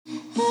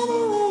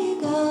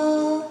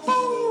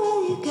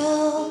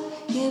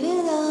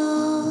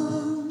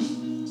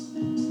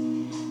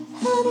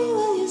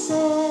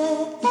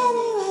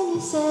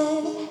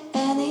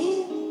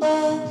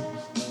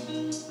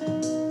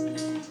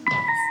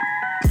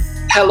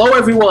Hello,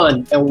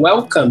 everyone, and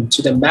welcome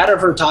to the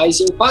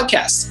Metavertising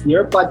Podcast,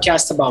 your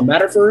podcast about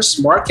metaverse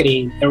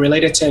marketing and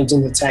related trends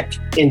in the tech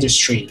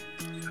industry.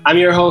 I'm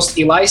your host,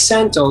 Eli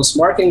Santos,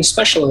 marketing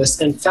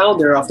specialist and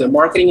founder of the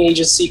marketing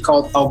agency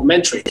called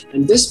Augmentric.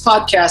 And this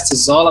podcast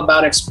is all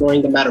about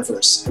exploring the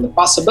metaverse and the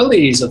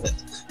possibilities of it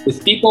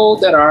with people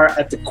that are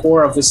at the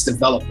core of its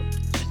development.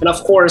 And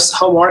of course,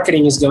 how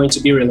marketing is going to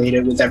be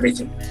related with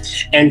everything.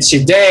 And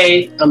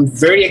today, I'm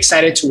very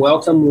excited to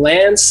welcome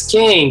Lance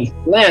King.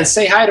 Lance,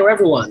 say hi to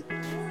everyone.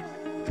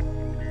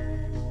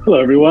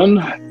 Hello,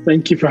 everyone.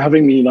 Thank you for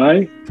having me,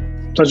 Eli.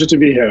 Pleasure to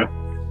be here.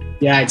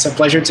 Yeah, it's a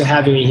pleasure to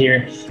have you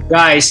here.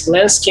 Guys,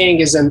 Lance King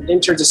is an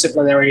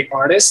interdisciplinary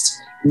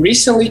artist,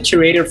 recently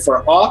curated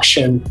for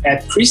auction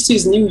at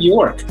Christie's New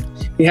York.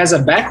 He has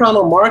a background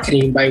on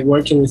marketing by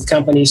working with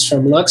companies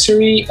from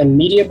luxury and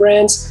media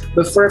brands,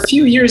 but for a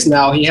few years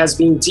now, he has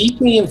been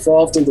deeply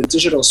involved in the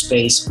digital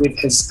space with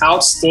his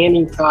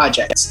outstanding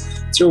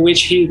projects, through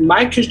which he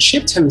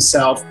microchipped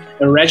himself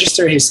and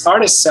registered his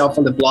artist self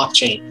on the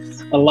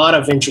blockchain. A lot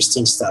of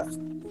interesting stuff.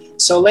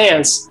 So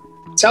Lance,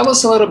 tell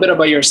us a little bit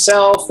about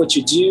yourself, what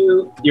you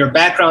do, your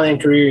background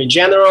and career in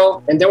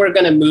general, and then we're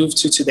going to move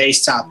to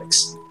today's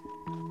topics.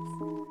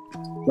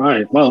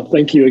 Right. Well,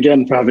 thank you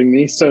again for having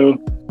me. So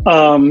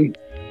I'm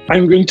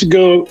going to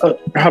go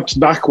perhaps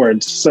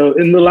backwards. So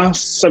in the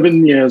last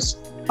 7 years,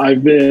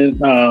 I've been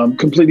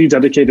completely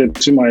dedicated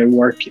to my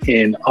work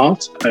in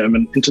art. I am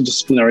an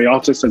interdisciplinary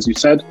artist, as you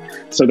said.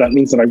 So that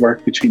means that I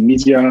work between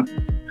media,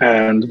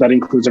 and that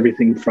includes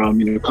everything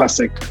from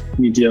classic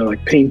media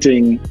like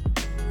painting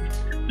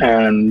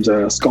and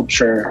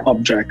sculpture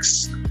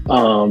objects,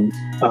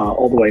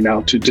 all the way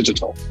now to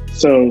digital.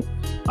 So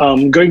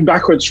going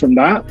backwards from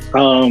that,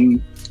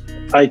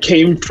 I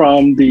came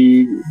from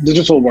the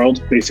digital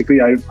world. Basically,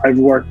 I've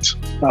worked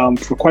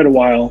for quite a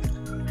while.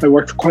 I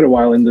worked for quite a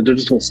while in the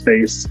digital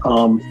space.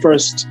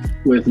 First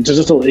with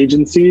digital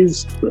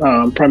agencies,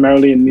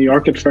 primarily in New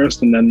York at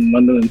first, and then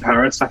London and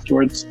Paris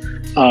afterwards.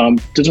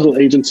 Digital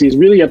agencies,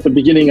 really at the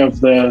beginning of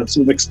the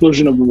sort of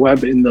explosion of the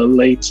web in the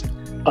late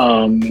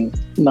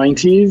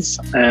 90s,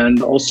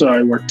 and also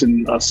I worked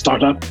in a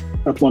startup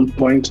at one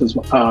point as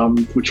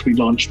which we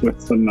launched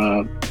with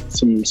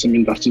some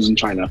investors in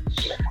China.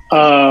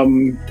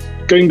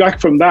 Going back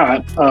from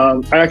that,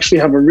 I actually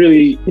have a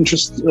really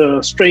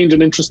strange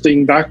and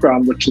interesting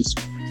background, which is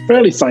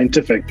fairly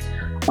scientific.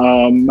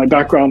 My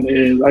background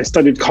is I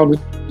studied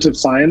cognitive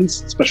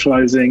science,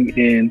 specializing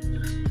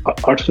in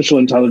artificial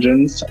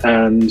intelligence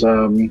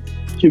and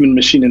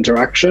human-machine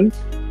interaction.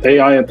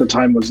 AI at the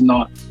time was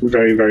not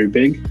very, very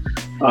big,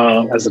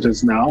 as it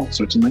is now,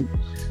 certainly.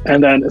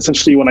 And then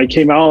essentially when I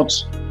came out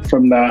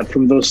from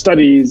those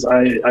studies,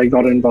 I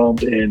got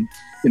involved in,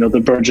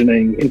 the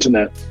burgeoning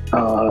internet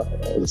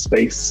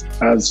space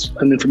as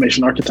an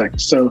information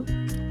architect. So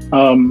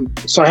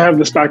I have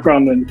this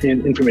background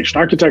in information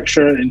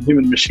architecture, in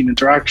human-machine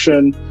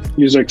interaction,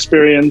 user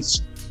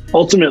experience.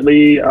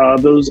 Ultimately,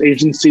 those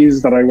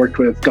agencies that I worked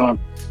with got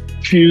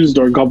fused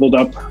or gobbled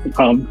up,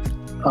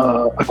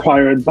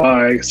 acquired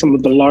by some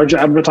of the large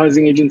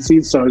advertising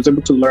agencies. So I was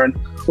able to learn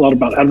a lot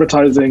about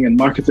advertising and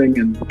marketing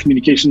and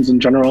communications in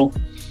general.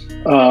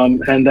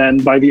 And then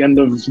by the end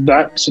of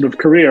that sort of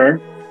career,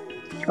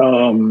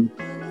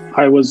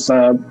 I was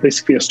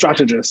basically a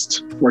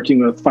strategist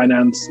working with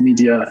finance,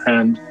 media,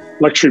 and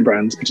luxury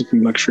brands,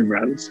 particularly luxury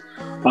brands.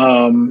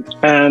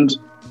 And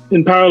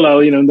in parallel,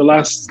 in the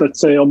last, let's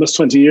say, almost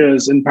 20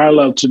 years, in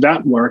parallel to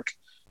that work,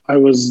 I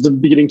was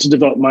beginning to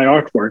develop my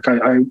artwork.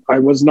 I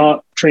was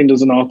not trained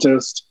as an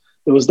artist.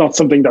 It was not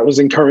something that was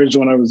encouraged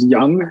when I was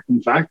young,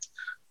 in fact.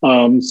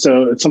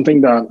 So it's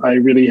something that I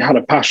really had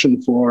a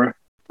passion for.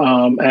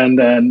 And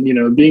then,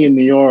 being in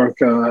New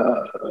York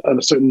at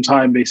a certain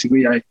time,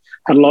 basically, I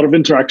had a lot of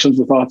interactions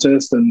with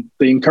artists, and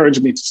they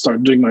encouraged me to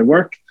start doing my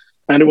work.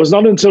 And it was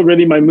not until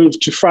really my move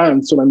to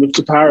France, when I moved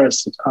to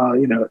Paris,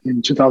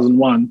 in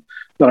 2001,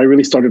 that I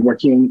really started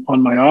working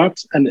on my art.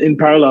 And in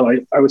parallel,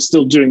 I was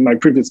still doing my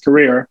previous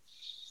career.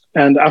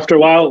 And after a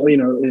while,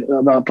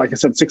 about, like I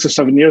said, 6 or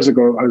 7 years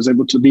ago, I was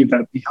able to leave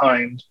that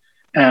behind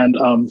and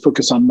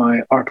focus on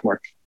my artwork.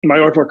 My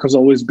artwork has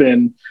always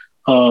been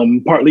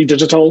partly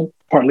digital,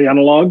 partly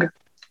analog.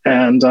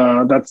 And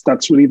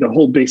that's really the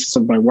whole basis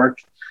of my work,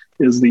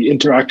 is the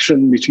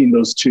interaction between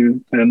those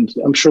two. And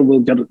I'm sure we'll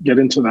get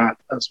into that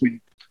as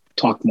we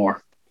talk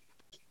more.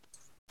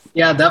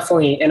 Yeah,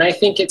 definitely. And I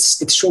think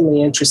it's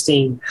extremely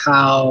interesting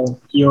how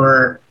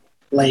you're,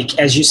 like,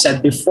 as you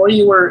said, before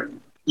you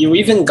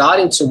even got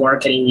into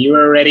marketing, you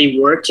were already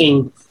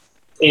working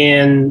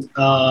in,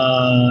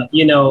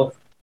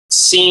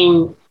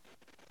 seeing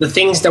the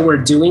things that we're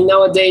doing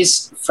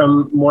nowadays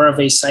from more of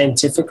a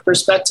scientific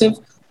perspective,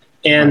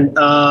 and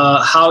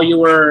how you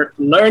were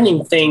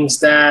learning things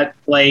that,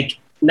 like,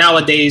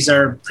 nowadays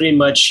are pretty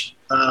much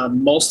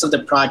most of the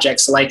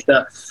projects, like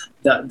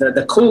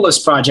the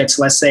coolest projects,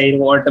 let's say,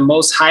 or the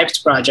most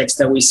hyped projects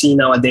that we see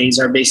nowadays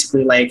are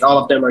basically, like, all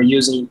of them are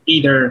using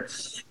either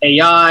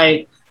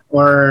AI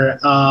or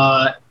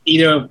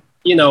either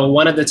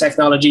one of the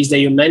technologies that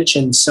you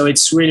mentioned. So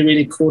it's really,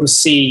 really cool to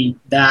see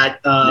that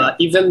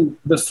even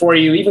before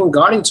you even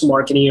got into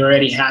marketing, you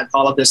already had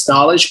all of this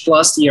knowledge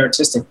plus the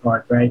artistic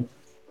part, right?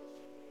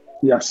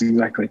 Yes,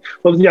 exactly.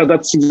 Well, yeah,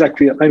 that's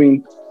exactly it. I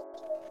mean,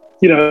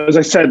 as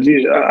I said,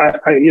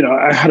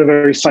 I had a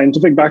very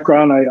scientific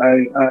background.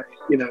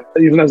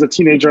 Even as a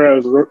teenager, I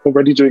was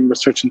already doing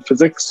research in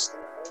physics,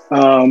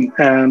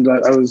 and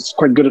I was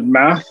quite good at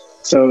math.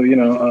 So,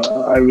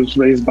 I was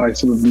raised by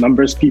sort of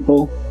numbers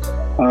people,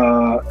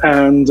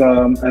 and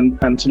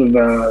sort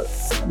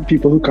of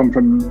people who come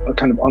from a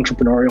kind of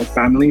entrepreneurial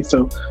family.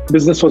 So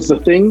business was the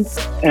thing,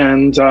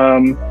 and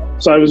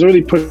so I was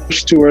really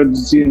pushed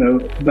towards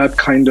that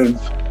kind of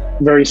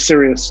very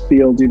serious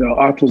field.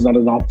 Art was not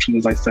an option,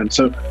 as I said.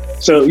 So,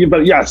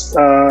 but yes,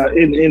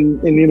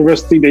 in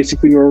university,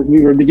 basically,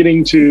 we were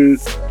beginning to,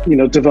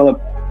 develop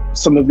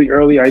some of the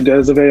early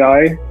ideas of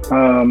AI,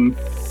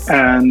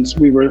 and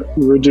we were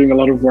doing a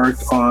lot of work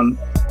on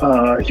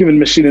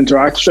human-machine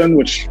interaction,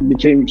 which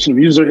became sort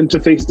of user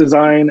interface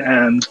design,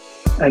 and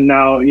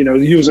now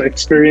user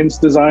experience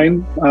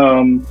design.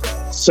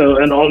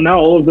 Now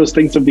all of those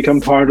things have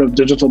become part of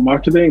digital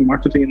marketing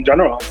in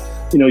general.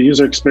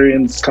 User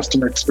experience,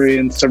 customer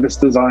experience, service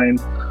design,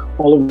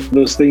 all of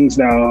those things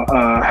now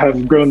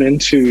have grown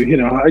into,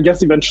 I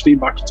guess eventually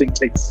marketing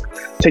takes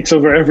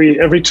over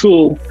every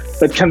tool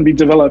that can be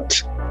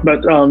developed.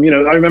 But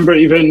I remember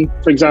even,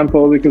 for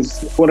example,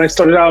 because when I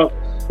started out,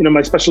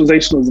 my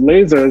specialization was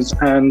lasers,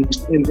 and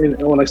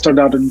when I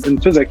started out in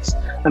physics,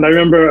 and I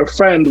remember a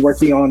friend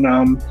working on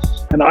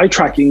an eye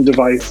tracking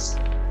device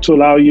to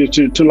allow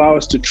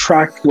us to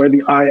track where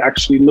the eye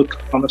actually looked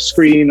on a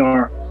screen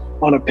or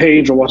on a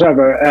page or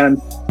whatever.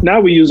 And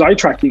now we use eye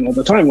tracking all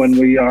the time when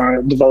we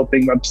are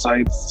developing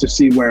websites to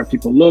see where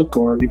people look,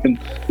 or even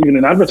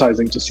in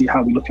advertising to see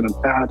how we look in an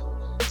ad.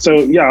 So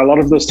yeah, a lot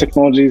of those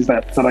technologies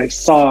that I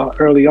saw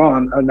early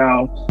on are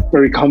now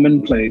very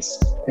commonplace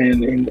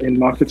in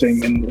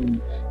marketing and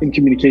in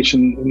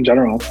communication in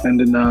general, and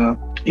in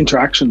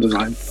interaction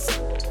design.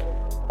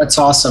 That's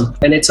awesome.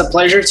 And it's a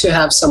pleasure to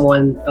have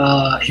someone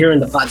here in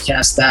the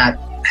podcast that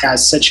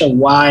has such a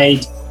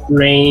wide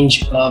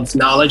range of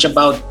knowledge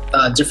about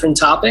different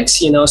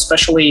topics,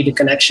 especially the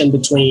connection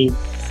between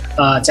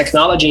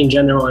technology in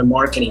general and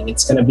marketing.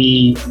 It's going to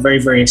be a very,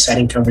 very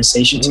exciting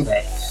conversation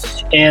today.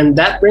 And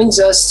that brings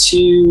us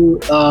to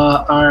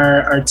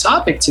our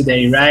topic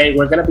today, right?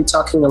 We're going to be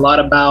talking a lot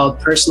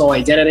about personal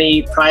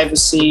identity,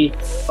 privacy,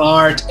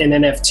 art, and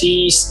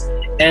NFTs.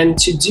 And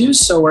to do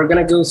so, we're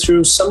going to go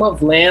through some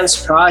of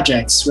Lance's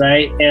projects,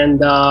 right? And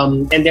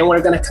then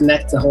we're going to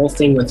connect the whole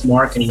thing with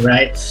marketing,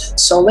 right?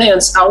 So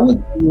Lance, I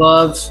would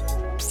love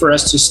for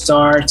us to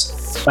start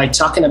by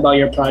talking about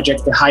your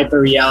project, the Hyper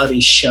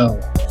Reality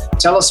Show.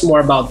 Tell us more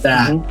about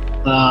that.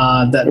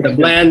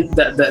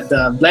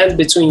 The blend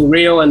between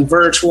real and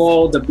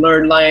virtual, the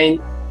blurred line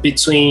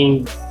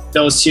between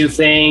those two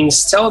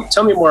things.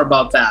 Tell me more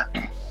about that.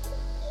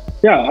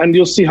 Yeah, and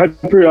you'll see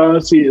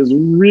hyperreality is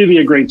really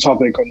a great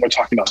topic when we're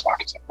talking about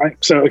marketing, right?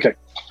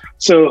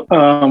 So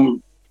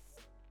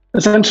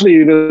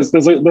essentially,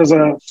 there's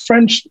a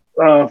French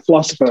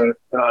philosopher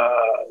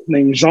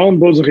named Jean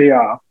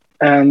Baudrillard,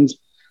 and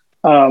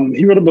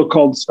he wrote a book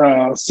called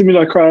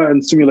Simulacra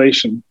and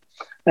Simulation.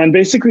 And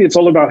basically, it's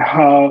all about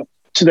how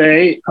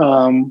today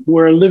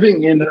we're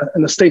living in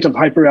a state of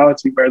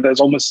hyperreality where there's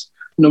almost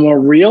no more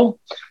real,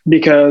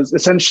 because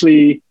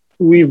essentially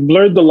we've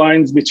blurred the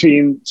lines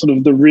between sort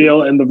of the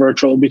real and the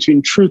virtual,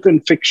 between truth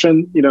and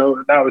fiction.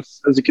 Now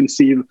it's, as you can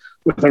see,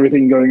 with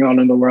everything going on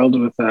in the world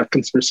with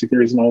conspiracy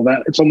theories and all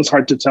that, it's almost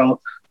hard to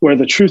tell where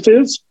the truth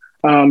is.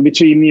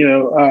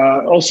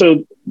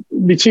 Also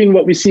between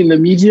what we see in the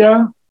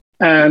media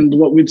and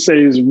what we'd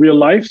say is real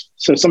life.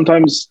 So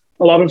sometimes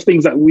a lot of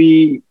things that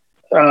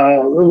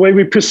the way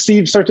we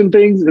perceive certain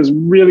things is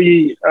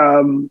really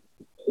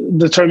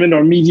determined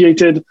or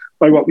mediated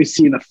by what we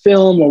see in a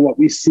film or what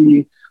we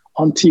see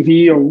on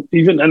TV, or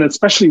even, and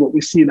especially what we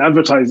see in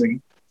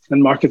advertising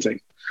and marketing.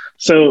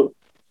 So,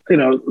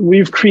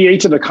 we've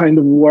created a kind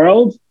of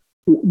world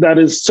that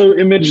is so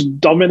image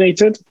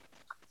dominated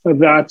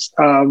that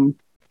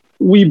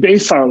we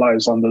base our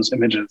lives on those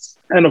images.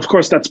 And of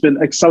course, that's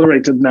been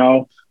accelerated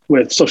now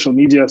with social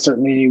media,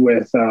 certainly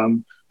with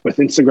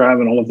Instagram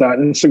and all of that.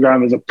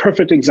 Instagram is a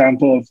perfect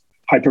example of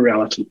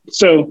hyperreality.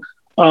 So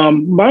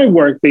my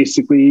work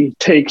basically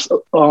takes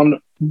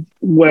on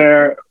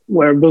where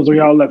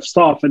Baudrillard left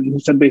off, and he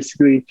said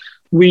basically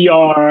we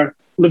are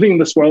living in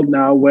this world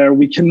now where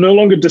we can no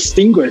longer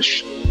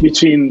distinguish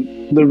between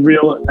the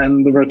real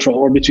and the virtual,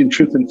 or between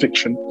truth and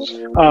fiction.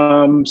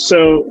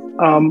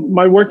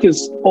 My work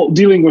is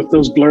dealing with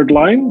those blurred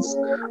lines,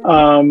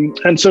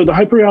 and so the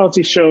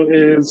Hyperreality Show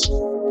is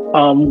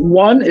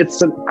one,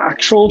 it's an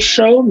actual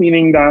show,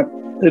 meaning that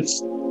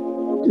it's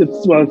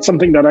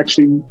something that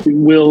actually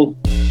will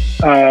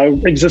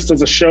exist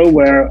as a show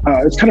where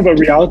it's kind of a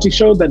reality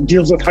show that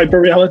deals with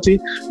hyper-reality,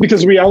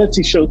 because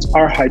reality shows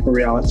are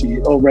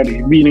hyper-reality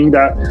already, meaning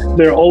that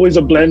they're always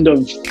a blend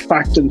of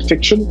fact and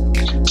fiction.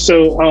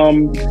 So,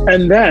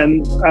 and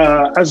then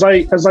as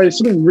I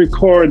sort of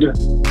record,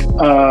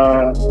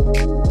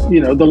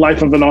 the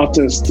life of an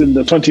artist in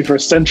the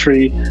 21st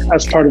century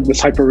as part of this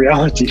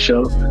hyper-reality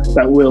show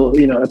that will,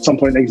 at some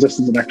point exist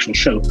as an actual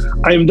show.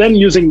 I am then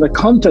using the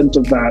content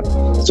of that,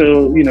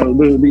 so,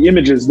 the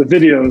images, the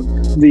video,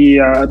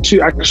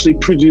 to actually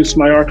produce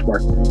my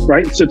artwork,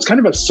 right? So it's kind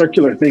of a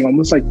circular thing,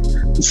 almost like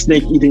the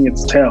snake eating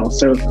its tail.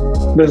 So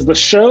there's the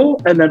show,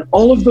 and then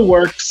all of the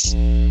works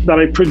that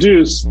I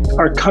produce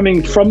are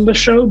coming from the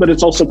show, but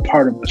it's also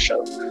part of the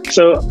show.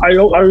 So I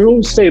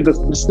always say that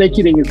the snake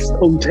eating its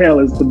own tail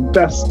is the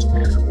best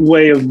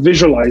way of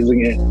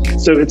visualizing it.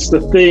 So it's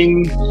the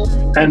thing,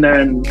 and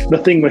then the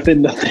thing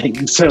within the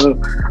thing. So,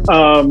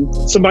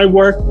 so my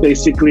work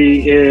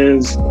basically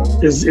is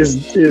sort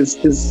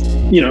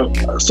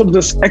of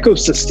this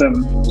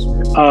ecosystem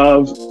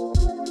of,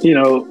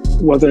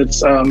 whether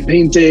it's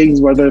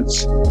paintings, whether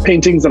it's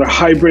paintings that are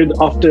hybrid.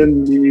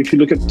 Often, if you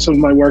look at some of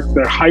my work,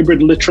 they're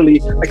hybrid,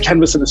 literally a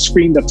canvas and a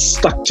screen that's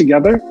stuck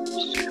together.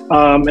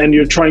 And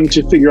you're trying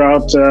to figure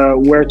out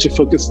where to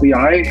focus the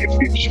eye.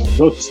 If you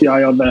focus the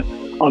eye on the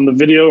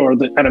video or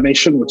the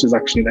animation, which is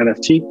actually an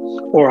NFT,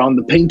 or on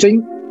the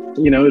painting,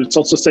 it's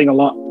also saying a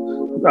lot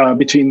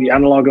between the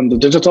analog and the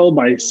digital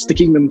by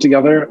sticking them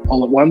together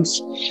all at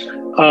once.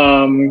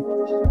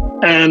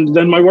 And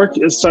then my work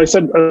is, so I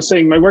was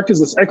saying my work is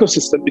this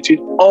ecosystem between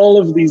all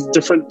of these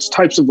different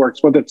types of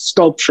works, whether it's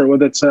sculpture,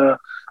 whether it's an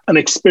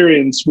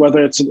experience,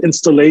 whether it's an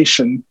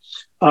installation,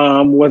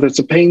 whether it's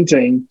a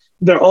painting.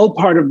 They're all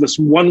part of this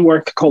one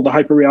work called the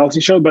Hyper Reality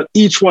Show, but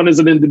each one is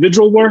an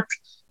individual work,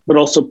 but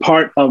also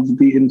part of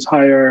the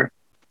entire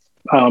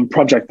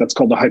project that's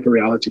called the Hyper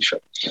Reality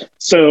Show.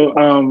 So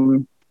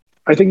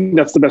I think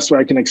that's the best way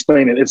I can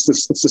explain it. It's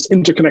this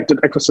interconnected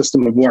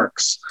ecosystem of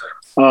works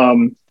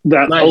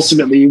that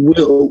ultimately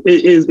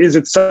is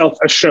itself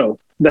a show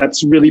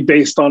that's really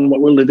based on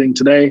what we're living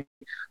today,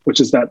 which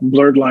is that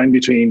blurred line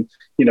between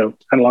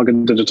analog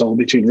and digital,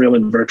 between real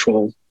and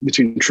virtual,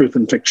 between truth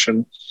and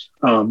fiction.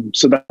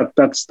 So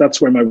that's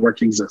where my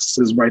work exists,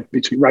 is right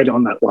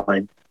on that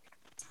line.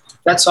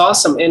 That's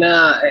awesome. And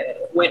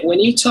when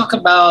you talk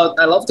about,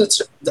 I love that.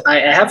 I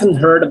haven't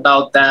heard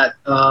about that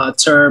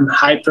term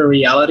hyper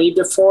reality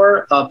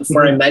before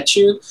I met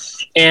you.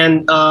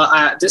 And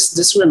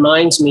this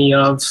reminds me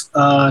of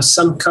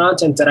some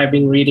content that I've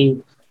been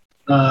reading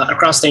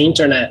across the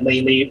internet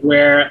lately,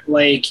 where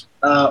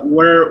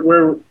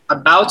we're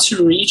about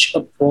to reach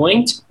a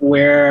point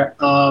where,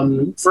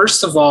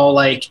 first of all,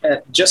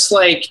 just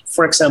like,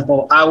 for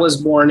example, I was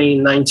born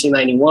in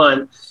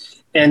 1991.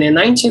 And in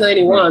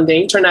 1991, the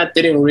internet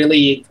didn't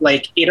really,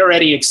 it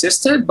already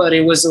existed, but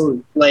it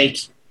wasn't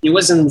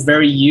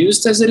very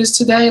used as it is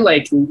today.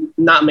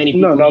 Not many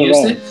people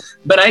used it.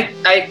 But I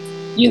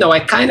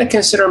kind of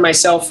consider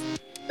myself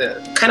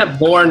kind of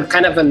born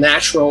kind of a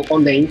natural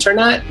on the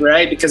internet,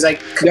 right? Because I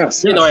grew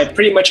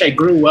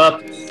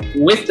up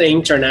with the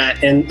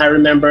internet. And I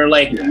remember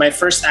my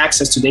first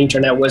access to the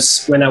internet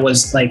was when I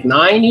was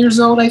 9 years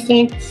old, I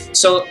think.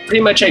 So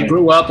pretty much I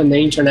grew up in the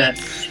internet.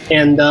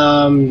 And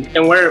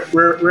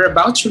we're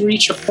about to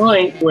reach a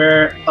point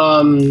where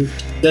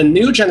the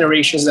new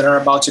generations that are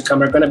about to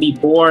come are going to be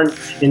born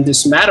in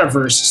this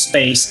metaverse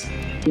space,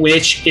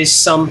 which is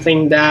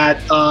something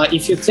that,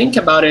 if you think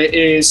about it,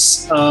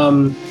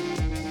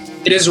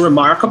 it is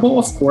remarkable,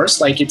 of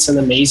course. It's an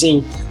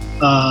amazing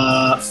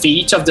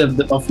feat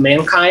of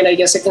mankind, I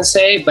guess I can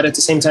say. But at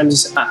the same time,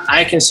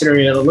 I consider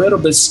it a little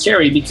bit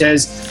scary,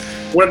 because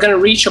we're going to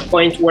reach a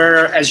point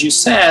where, as you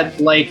said,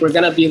 we're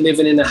going to be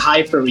living in a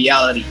hyper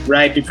reality,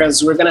 right?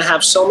 Because we're going to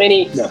have so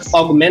many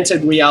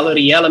augmented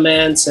reality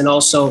elements and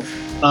also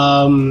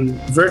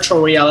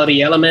virtual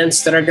reality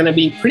elements that are going to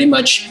be pretty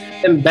much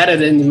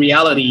embedded in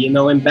reality,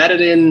 embedded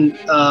in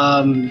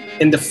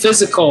the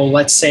physical,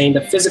 let's say, in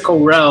the physical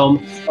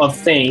realm of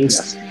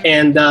things.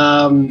 And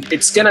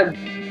it's going to,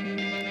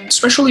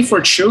 especially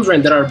for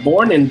children that are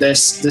born in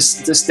this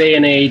day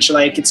and age,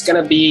 it's going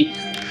to be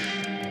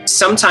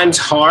sometimes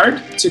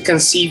hard to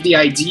conceive the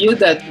idea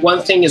that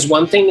one thing is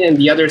one thing and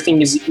the other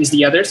thing is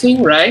the other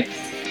thing, right?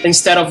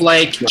 Instead of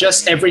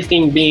just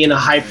everything being a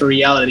hyper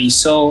reality.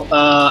 So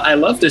I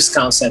love this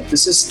concept.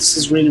 This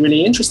is really,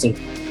 really interesting.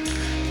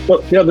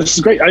 Well, yeah, this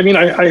is great. I mean,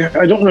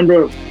 I don't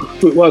remember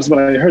who it was, but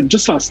I heard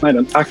just last night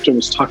an actor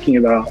was talking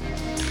about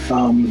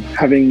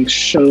having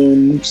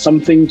shown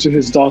something to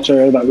his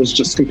daughter that was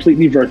just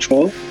completely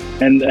virtual,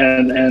 and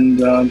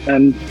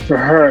for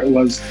her it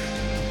was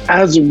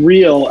as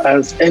real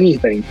as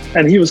anything,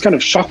 and he was kind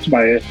of shocked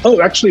by it. Oh,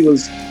 actually, it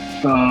was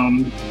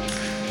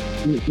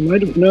it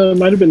might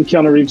have been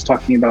Keanu Reeves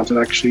talking about it,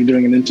 actually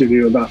doing an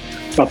interview about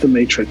the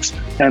Matrix,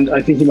 and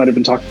I think he might have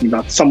been talking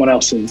about someone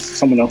else's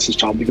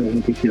child, because I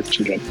don't think he has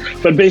children.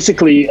 But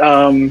basically,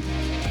 I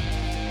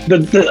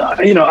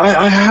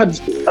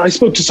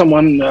spoke to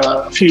someone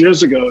a few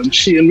years ago, and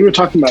we were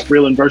talking about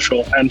real and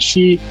virtual, and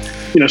she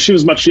she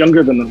was much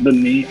younger than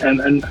me,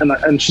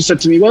 and she said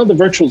to me, well, the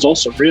virtual is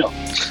also real.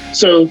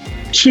 So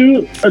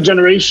to a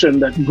generation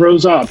that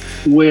grows up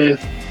with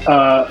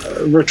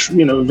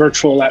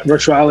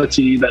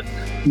virtuality, that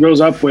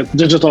grows up with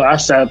digital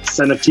assets,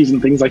 NFTs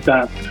and things like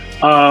that,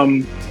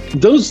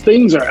 those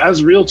things are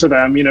as real to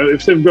them.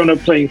 If they've grown up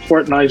playing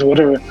Fortnite or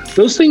whatever,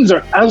 those things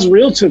are as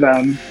real to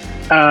them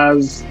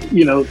as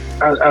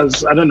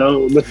as I don't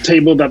know, the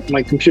table that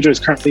my computer is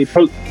currently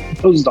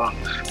posed on.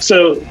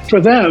 So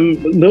for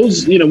them,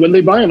 those when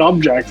they buy an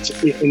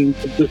object in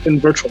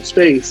virtual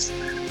space,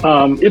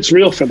 it's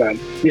real for them.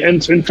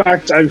 And in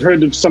fact, I've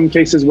heard of some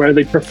cases where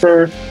they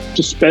prefer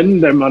to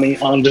spend their money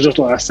on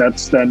digital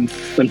assets than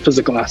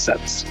physical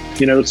assets.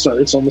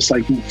 It's almost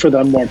like for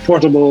them more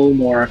portable,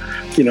 more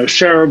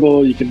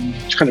shareable. You can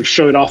kind of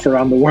show it off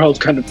around the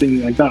world, kind of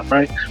thing like that,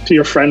 right? To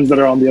your friends that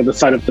are on the other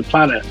side of the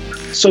planet.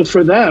 So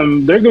for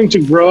them, they're going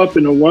to grow up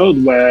in a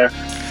world where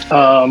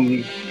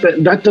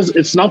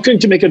it's not going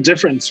to make a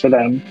difference for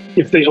them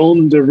if they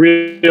own the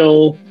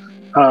real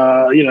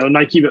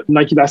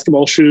Nike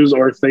basketball shoes,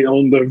 or if they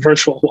own the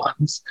virtual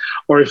ones,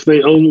 or if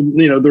they own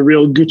the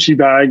real Gucci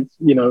bag.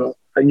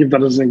 I give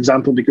that as an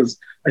example because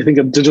I think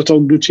a digital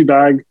Gucci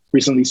bag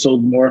recently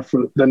sold more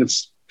than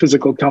its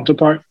physical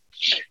counterpart.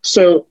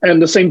 So,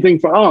 and the same thing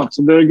for art.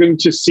 They're going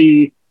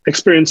to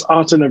experience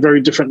art in a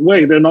very different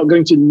way. They're not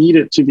going to need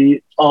it to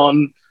be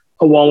on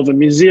a wall of a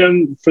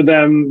museum. For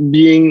them,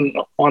 being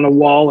on a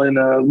wall in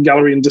a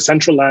gallery in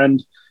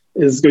Decentraland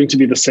is going to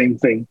be the same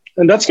thing.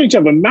 And that's going to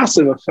have a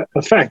massive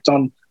effect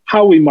on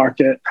how we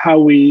market, how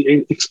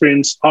we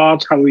experience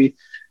art, how we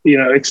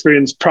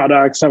experience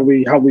products, how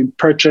we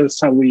purchase,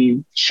 how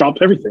we shop,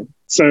 everything.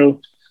 So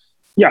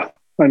yeah,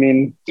 I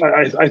mean,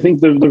 I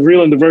think the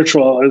real and the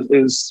virtual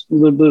is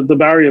the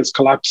barrier is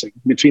collapsing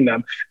between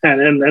them.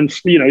 And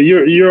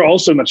you're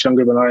also much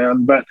younger than I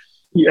am,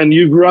 and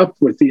you grew up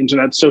with the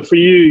internet. So for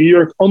you,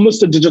 you're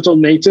almost a digital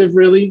native,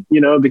 really,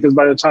 because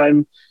by the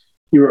time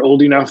you were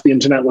old enough, the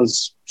internet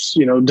was,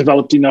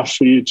 developed enough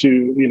for you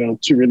to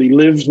really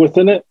live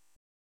within it,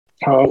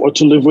 or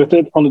to live with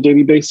it on a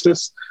daily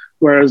basis.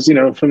 Whereas,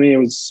 for me, it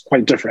was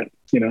quite different,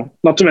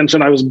 not to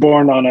mention I was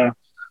born on a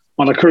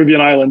Caribbean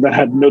island that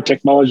had no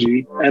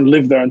technology and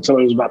lived there until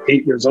I was about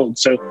 8 years old.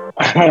 So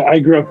I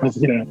grew up with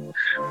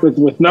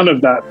none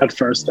of that at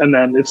first. And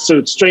then it's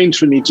strange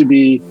for me to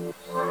be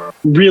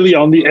really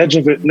on the edge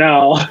of it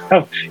now.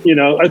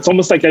 It's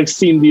almost like I've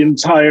seen the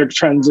entire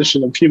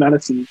transition of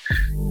humanity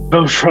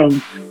go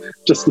from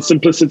just the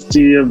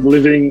simplicity of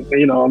living,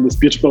 on this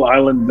beautiful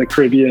island in the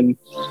Caribbean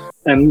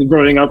and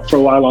growing up for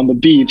a while on the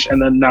beach.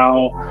 And then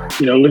now,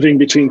 living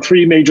between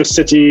 3 major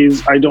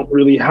cities. I don't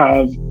really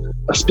have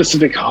a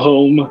specific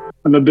home.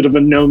 I'm a bit of a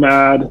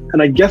nomad.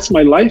 And I guess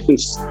my life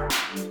is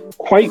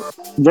quite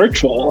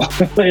virtual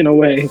in a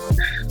way.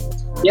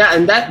 Yeah,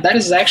 and that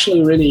is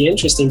actually really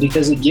interesting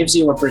because it gives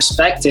you a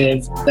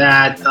perspective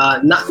that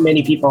not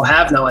many people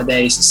have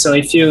nowadays. So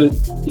if you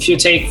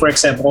take, for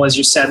example, as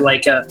you said,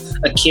 like a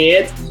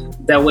kid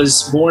that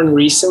was born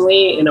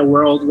recently in a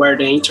world where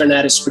the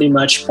internet is pretty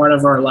much part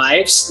of our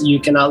lives, you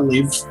cannot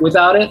live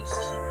without it.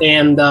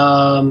 And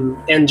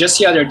just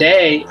the other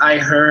day, I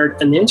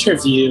heard an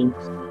interview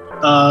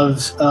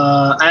of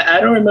I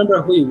don't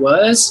remember who he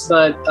was,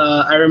 but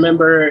I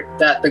remember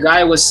that the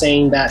guy was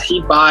saying that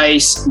he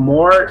buys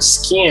more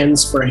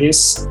skins for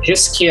his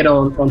kid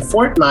on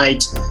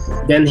Fortnite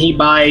than he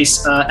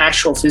buys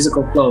actual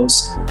physical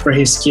clothes for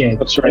his kid.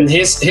 That's right. And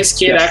his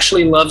kid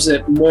actually loves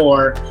it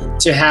more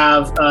to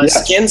have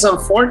skins on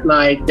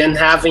Fortnite than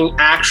having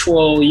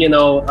actual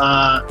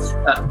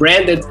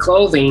branded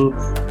clothing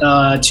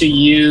to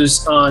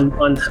use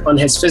on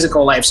his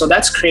physical life. So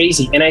that's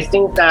crazy. And I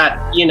think that,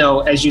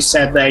 as you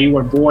said, that you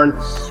were born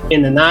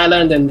in an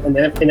island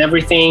and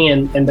everything,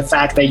 and the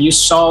fact that you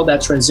saw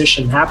that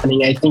transition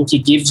happening, I think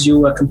it gives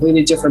you a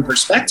completely different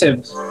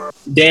perspective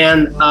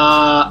than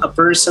a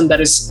person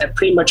that is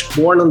pretty much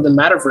born on the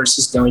metaverse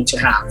is going to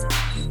have.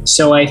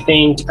 So I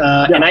think,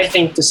 and I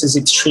think this is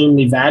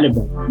extremely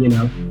valuable,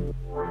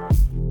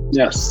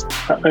 Yes.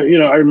 I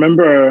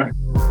remember,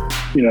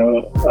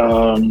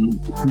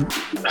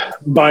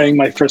 buying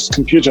my first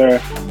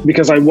computer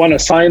because I won a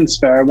science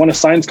fair. I won a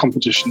science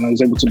competition. I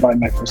was able to buy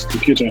my first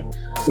computer,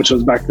 which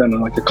was back then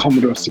like a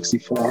Commodore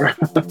 64.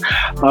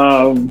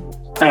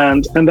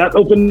 And that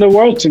opened the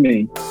world to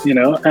me,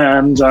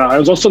 and I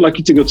was also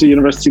lucky to go to a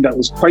university that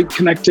was quite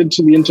connected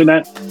to the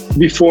internet.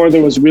 Before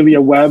there was really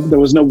a web, there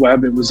was no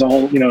web. It was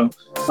all,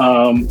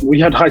 we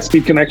had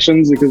high-speed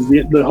connections because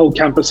the whole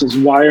campus is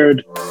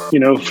wired,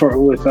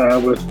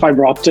 with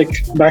fiber optic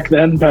back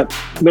then, but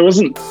there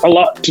wasn't a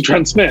lot to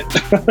transmit.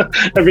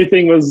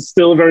 Everything was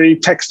still very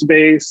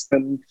text-based,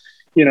 and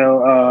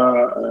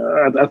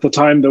at the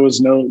time there was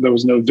no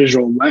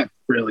visual web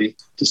really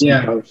to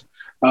speak of.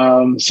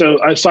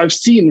 So I've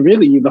seen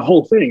really the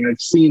whole thing.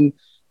 I've seen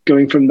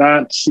going from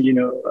that, to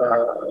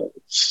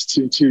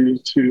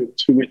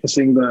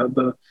witnessing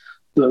the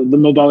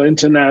mobile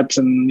internet,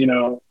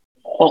 and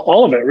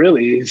all of it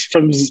really,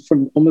 from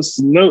almost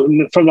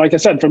from like I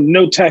said, from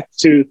no tech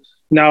to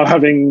now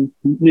having,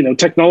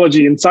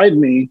 technology inside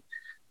me,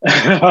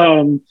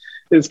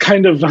 is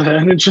kind of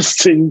an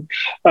interesting.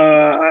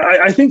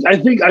 I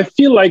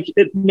feel like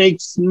it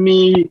makes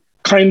me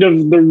kind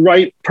of the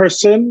right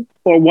person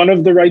or one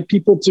of the right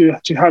people to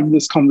have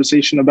this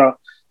conversation about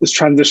this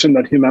transition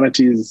that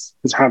humanity is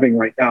having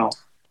right now.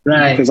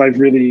 Right. Because I've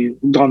really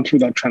gone through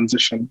that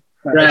transition.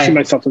 Right. I see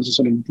myself as a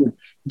sort of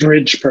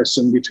bridge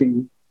person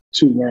between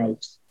two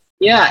worlds.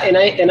 Yeah,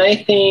 and I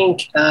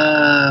think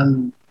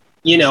putting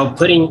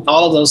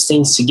all of those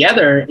things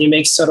together, it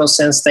makes total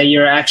sense that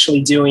you're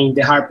actually doing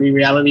the Harper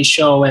reality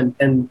show and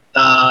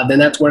the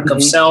Network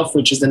of Self,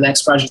 which is the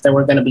next project that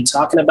we're going to be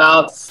talking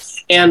about.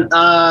 And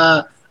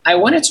I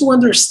wanted to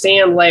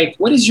understand, like,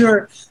 what is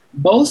your,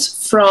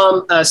 both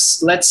from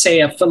let's say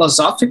a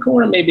philosophical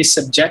or maybe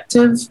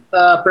subjective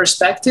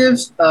perspective,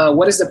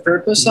 what is the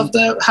purpose of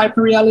the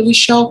Hyper reality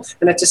show?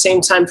 And at the same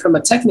time, from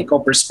a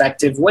technical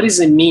perspective, what does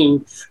it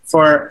mean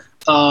for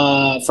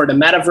the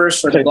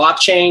metaverse, for the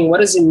blockchain? What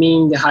does it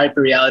mean, the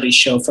Hyper reality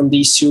show, from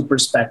these two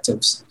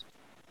perspectives?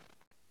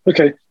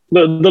 Okay,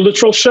 the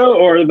literal show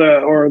or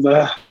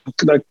the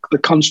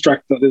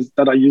construct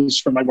that I use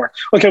for my work.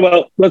 Okay,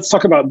 well, let's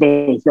talk about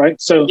both, right?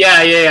 So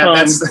yeah.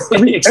 That's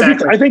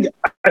exactly.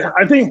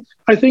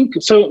 I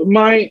think so.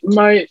 My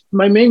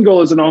main goal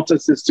as an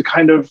artist is to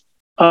kind of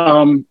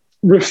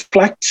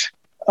reflect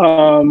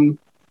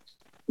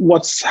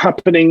what's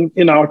happening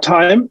in our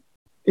time,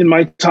 in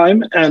my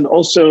time, and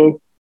also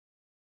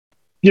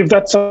give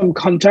that some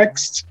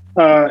context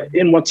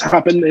in what's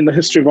happened in the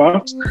history of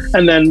art,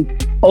 and then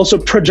also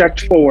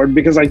project forward,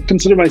 because I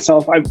consider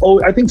myself, I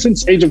think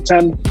since age of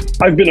 10,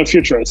 I've been a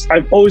futurist.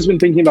 I've always been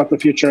thinking about the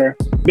future,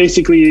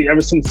 basically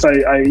ever since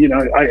I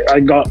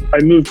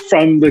moved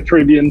from the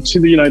Caribbean to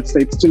the United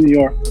States, to New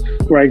York,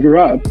 where I grew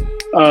up.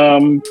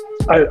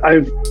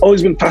 I've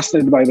always been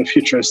fascinated by the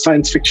future,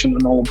 science fiction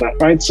and all of that,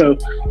 right? So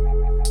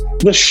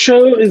the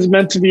show is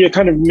meant to be a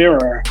kind of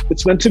mirror.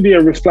 It's meant to be a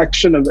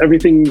reflection of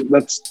everything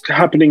that's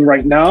happening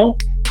right now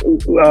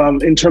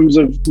in terms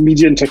of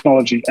media and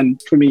technology. And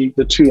for me,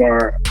 the two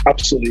are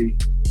absolutely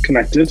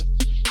connected.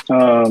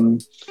 So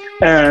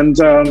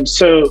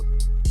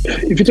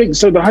if you take,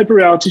 the Hyper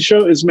reality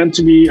show is meant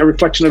to be a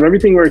reflection of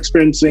everything we're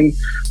experiencing,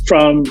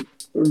 from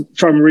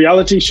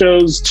reality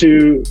shows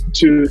to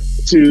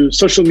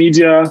social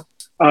media,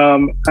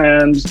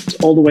 and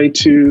all the way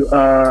to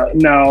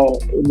now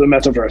the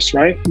metaverse,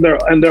 right?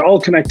 They're all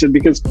connected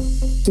because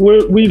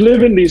we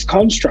live in these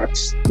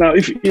constructs. Now,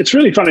 it's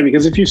really funny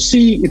because if you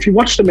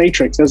watch The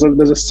Matrix, there's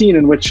a scene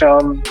in which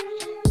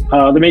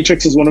The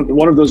Matrix is one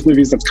of those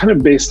movies that's kind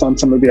of based on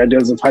some of the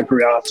ideas of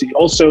hyperreality.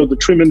 Also, The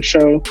Truman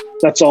Show,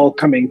 that's all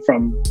coming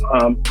from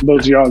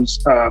Baudrillard's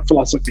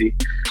philosophy.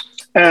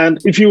 And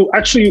if you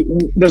actually,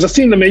 there's a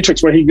scene in The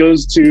Matrix where he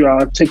goes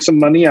to take some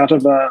money out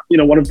of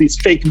one of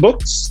these fake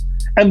books.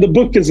 And the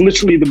book is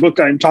literally the book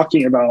I'm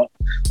talking about.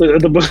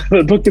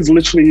 The book is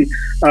literally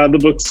the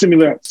book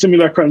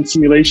Simulacra and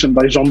Simulation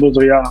by Jean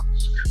Baudrillard.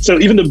 So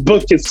even the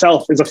book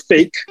itself is a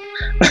fake.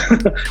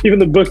 Even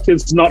the book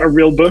is not a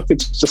real book.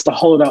 It's just a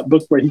hollowed out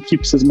book where he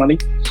keeps his money.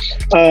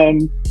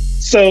 I'm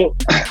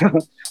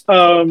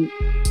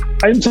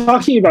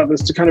talking about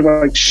this to kind of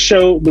like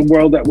show the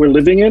world that we're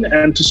living in,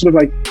 and to sort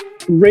of like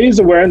raise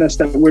awareness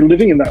that we're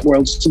living in that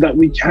world, so that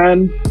we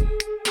can,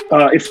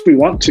 if we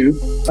want to,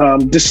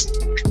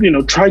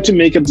 try to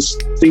make a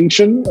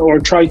distinction, or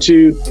try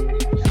to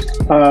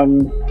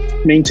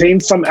maintain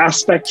some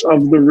aspect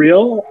of the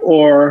real,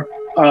 or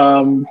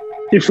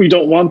if we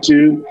don't want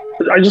to,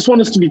 I just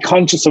want us to be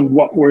conscious of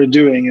what we're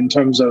doing in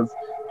terms of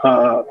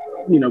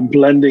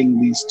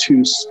blending these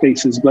two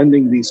spaces,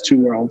 blending these two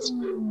worlds.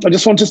 I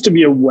just want us to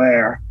be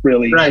aware,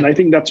 really. Right. And I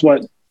think that's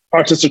what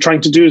artists are trying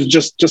to do, is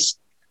just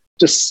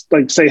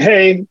like say,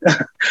 hey,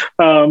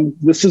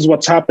 this is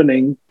what's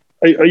happening.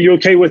 Are you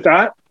okay with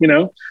that?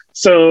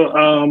 So,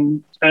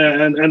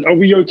 and are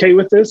we okay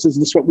with this? Is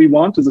this what we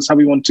want? Is this how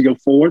we want to go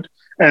forward?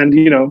 And,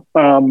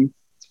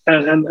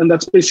 and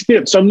that's basically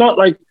it. So I'm not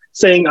like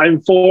saying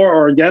I'm for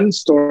or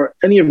against or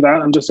any of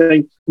that. I'm just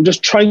saying, I'm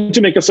just trying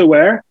to make us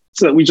aware,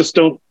 so that we just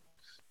don't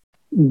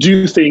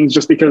do things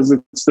just because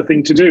it's the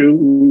thing to do.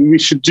 We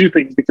should do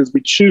things because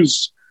we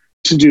choose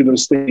to do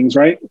those things,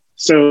 right?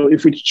 So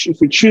if we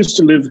choose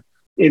to live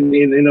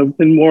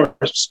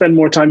spend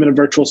more time in a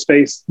virtual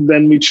space,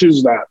 then we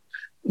choose that.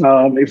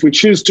 If we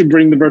choose to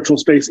bring the virtual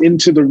space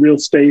into the real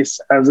space,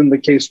 as in the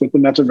case with the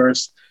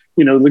metaverse,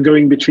 the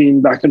going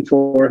between back and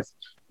forth,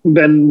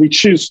 then we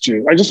choose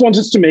to. I just want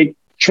us to make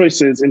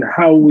choices in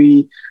how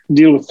we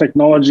deal with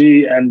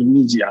technology and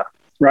media,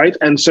 right?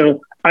 And so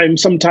I'm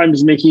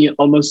sometimes making it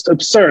almost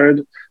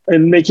absurd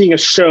and making a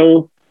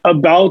show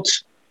about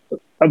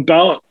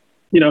how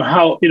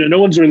no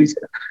one's really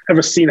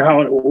ever seen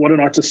what an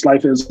artist's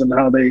life is, and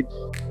how they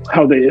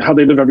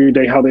live every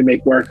day, how they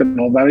make work and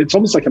all that. It's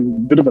almost like a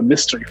bit of a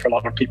mystery for a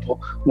lot of people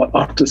what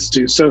artists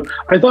do. So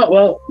I thought,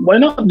 well, why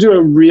not do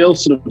a real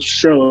sort of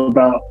show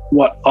about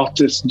what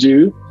artists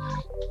do,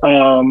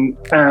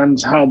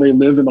 and how they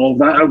live and all of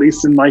that, at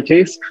least in my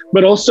case,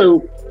 but also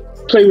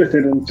play with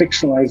it and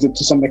fictionalize it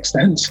to some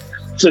extent,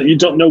 So you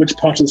don't know which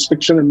part is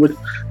fiction and which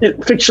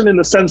fiction in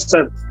the sense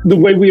that the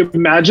way we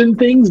imagine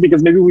things,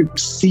 because maybe we've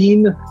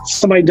seen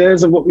some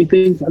ideas of what we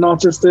think an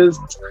artist is,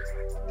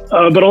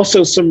 but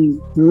also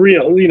some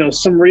real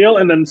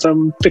and then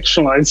some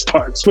fictionalized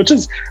parts, which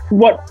is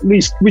what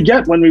we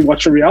get when we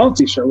watch a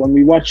reality show. When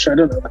we watch, I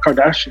don't know, the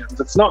Kardashians,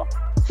 it's not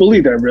fully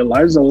their real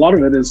lives. A lot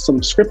of it is some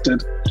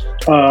scripted,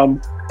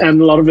 and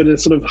a lot of it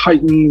is sort of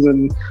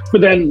heightened.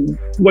 But then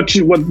what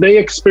they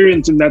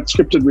experience in that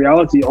scripted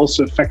reality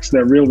also affects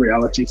their real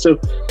reality. So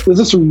there's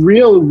this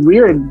real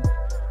weird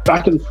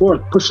back and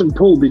forth, push and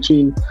pull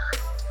between,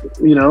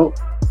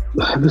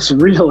 this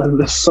real and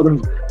this sort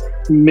of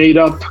made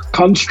up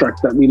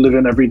construct that we live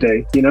in every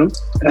day, and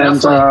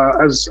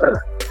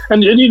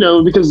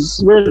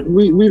because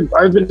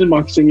I've been in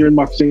marketing, you're in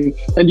marketing,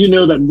 and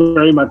that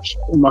very much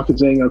in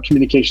marketing or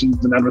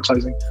communications and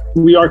advertising,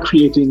 we are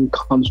creating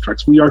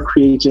constructs, we are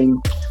creating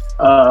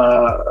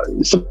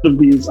sort of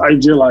these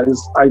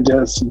idealized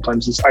ideas,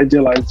 sometimes these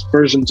idealized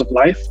versions of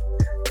life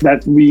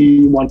that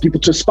we want people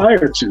to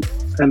aspire to,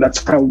 and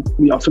that's how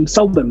we often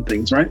sell them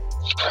things, right?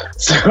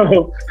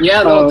 So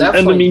definitely,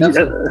 and the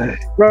media,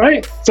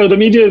 right? So the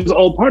media is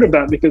all part of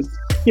that, because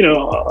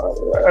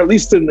at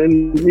least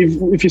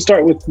if you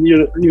start with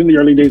even the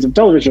early days of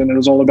television, it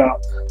was all about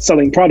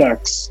selling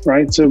products,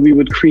 right? So we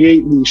would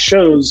create these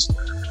shows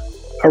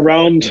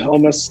around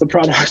almost the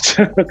product.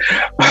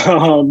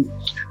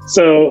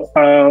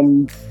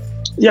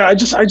 I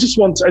just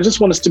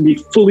want us to be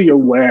fully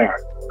aware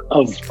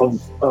of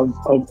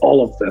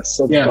all of this,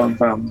 of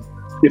the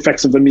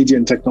effects of the media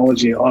and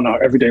technology on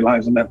our everyday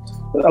lives, and that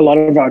a lot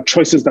of our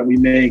choices that we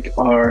make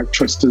are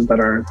choices that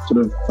are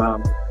sort of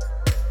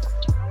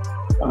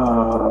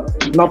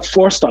not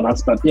forced on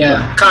us, but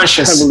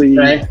conscious, heavily,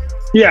 right?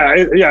 Yeah,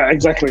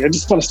 exactly. I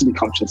just want us to be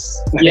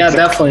conscious. Yeah,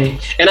 definitely.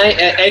 And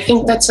I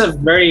think that's a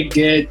very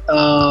good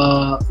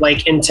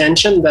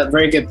intention, that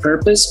very good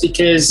purpose,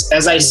 because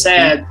as I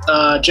said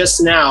just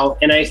now,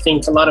 and I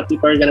think a lot of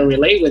people are going to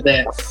relate with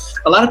it,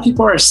 a lot of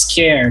people are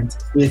scared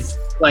with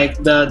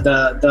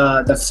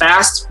the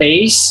fast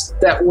pace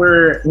that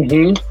we're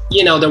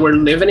that we're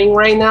living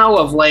right now,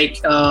 of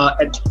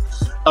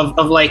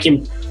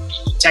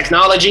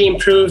technology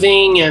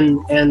improving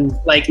and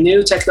like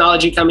new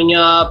technology coming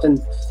up, and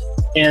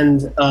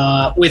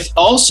with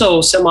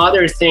also some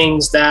other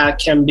things that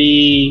can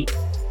be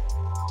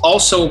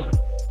also,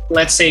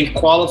 let's say,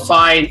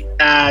 qualified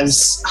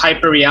as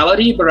hyper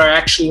reality, but are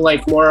actually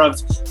like more of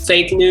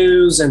fake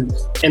news and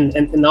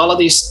all of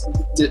this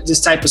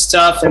type of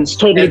stuff. That's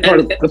totally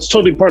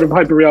part of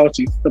hyper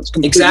reality. That's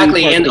completely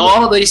exactly, and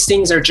all of these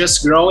things are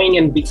just growing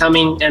and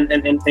becoming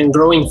and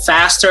growing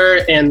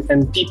faster,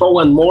 and people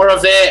want more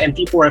of it, and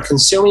people are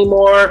consuming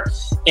more,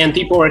 and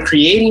people are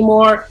creating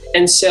more.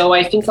 And so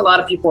I think a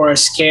lot of people are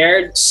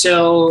scared.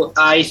 So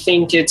I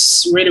think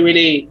it's really,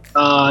 really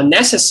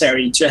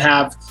necessary to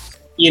have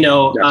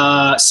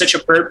such a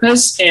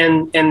purpose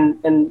and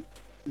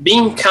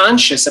being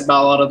conscious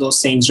about a lot of those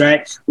things,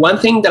 right? One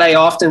thing that I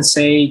often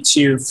say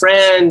to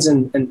friends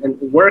and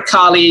work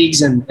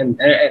colleagues and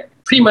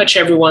pretty much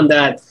everyone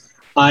that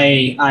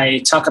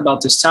I talk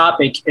about this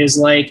topic is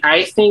like,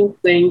 I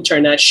think the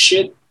internet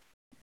should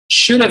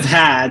have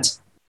had,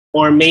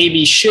 or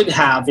maybe should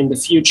have in the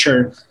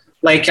future,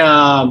 like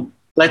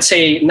let's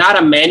say not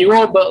a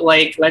manual, but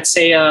like let's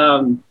say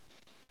a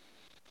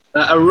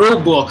rule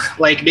book,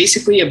 like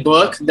basically a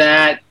book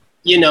that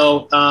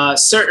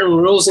certain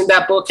rules in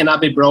that book cannot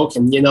be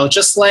broken,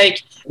 just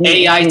like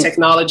AI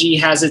technology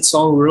has its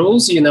own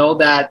rules,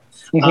 that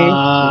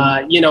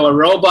a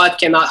robot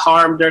cannot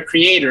harm their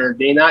creator,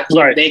 they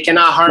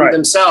cannot harm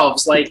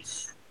themselves. Like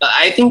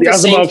I think the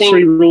same thing,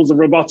 3 rules of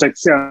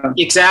robotics.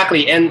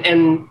 Exactly.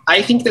 And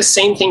I think the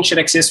same thing should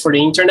exist for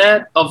the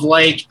internet, of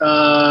like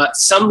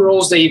some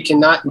rules that you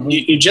cannot,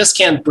 you just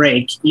can't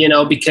break,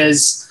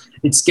 because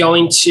it's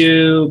going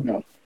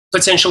to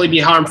potentially be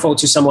harmful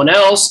to someone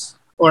else,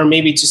 or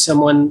maybe to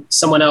someone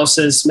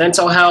else's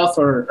mental health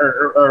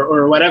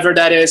or whatever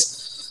that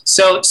is.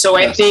 So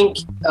I think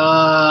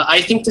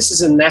this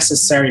is a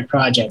necessary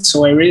project.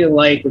 So I really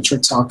like what you're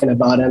talking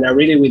about, and I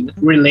really would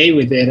relate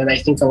with it. And I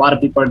think a lot of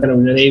people are going to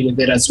relate with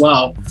it as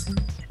well.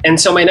 And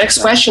so my next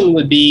question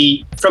would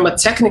be, from a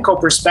technical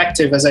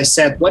perspective, as I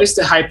said, what is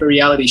the hyper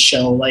reality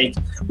show? Like,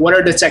 what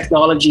are the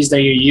technologies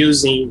that you're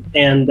using?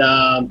 And,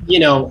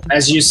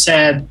 as you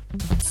said,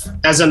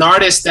 as an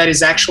artist that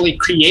is actually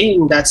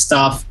creating that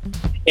stuff,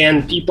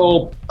 and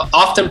people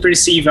often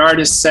perceive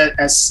artists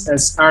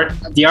as art,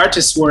 the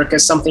artist's work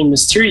as something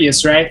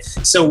mysterious, right?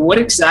 So what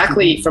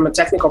exactly, from a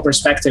technical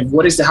perspective,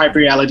 what is the hyper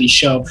reality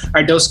show?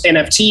 Are those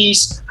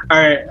NFTs?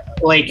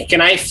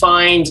 Can I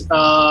find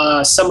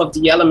some of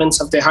the elements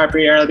of the hyper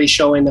reality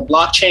show in the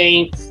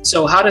blockchain?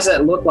 So how does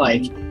that look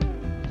like?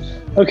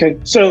 Okay,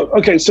 so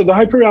the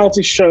hyper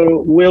reality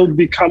show will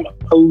become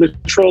a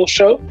literal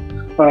show.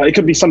 It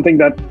could be something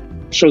that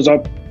shows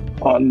up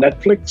on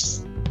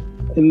Netflix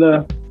in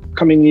the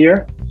coming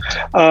year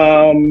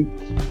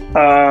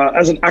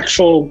as an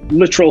actual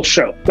literal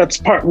show. That's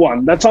part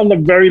one. That's on the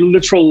very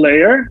literal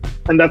layer,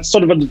 and that's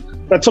sort of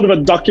that's sort of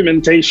a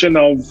documentation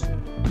of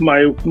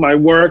my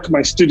work,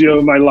 my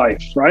studio, my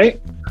life,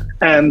 right?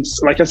 And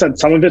like I said,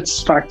 some of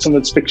it's fact, some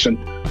of it's fiction.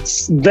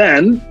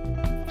 Then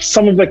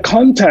some of the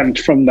content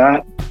from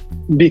that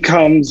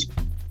becomes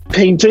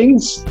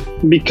paintings,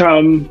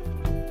 become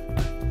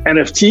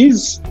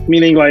NFTs,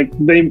 meaning like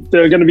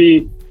they're going to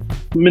be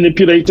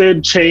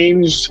manipulated,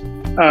 changed,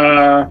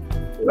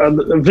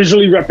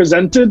 visually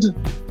represented.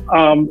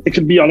 It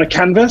could be on a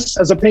canvas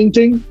as a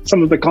painting,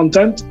 some of the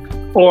content,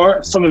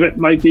 or some of it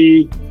might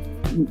be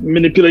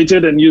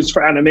manipulated and used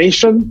for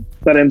animation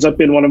that ends up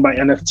in one of my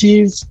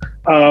NFTs.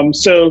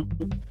 So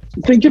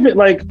think of it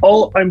like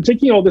I'm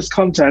taking all this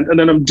content and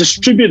then I'm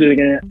distributing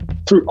it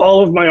through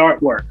all of my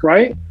artwork,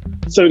 right?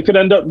 So it could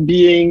end up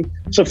being,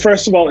 so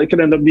first of all, it could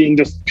end up being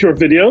just pure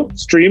video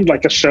streamed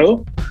like a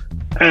show.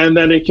 And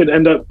then it could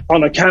end up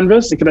on a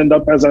canvas. It could end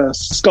up as a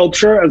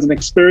sculpture, as an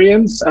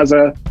experience, as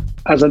an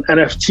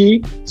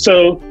NFT.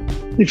 So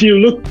if you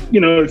look,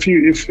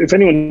 if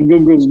anyone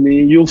Googles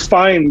me, you'll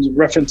find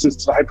references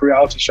to the Hyper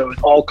Reality Show and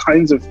all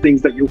kinds of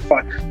things that you'll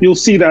find. You'll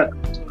see that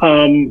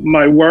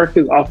my work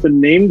is often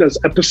named as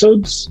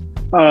episodes.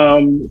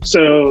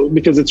 So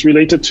because it's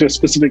related to a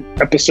specific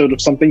episode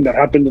of something that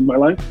happened in my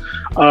life.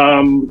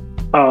 And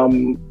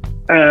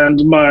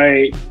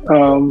my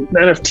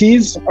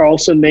NFTs are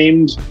also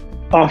named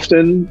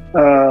often,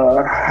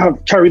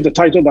 have carried the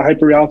title The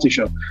Hyper Reality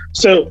Show.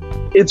 So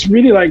it's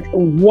really like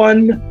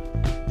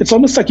it's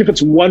almost like if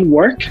it's one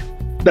work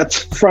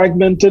that's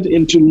fragmented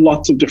into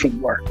lots of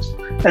different works.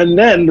 And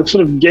then the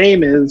sort of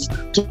game is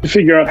to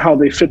figure out how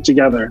they fit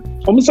together.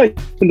 Almost like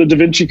in the Da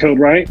Vinci Code,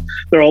 right?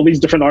 There are all these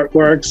different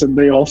artworks and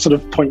they all sort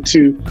of point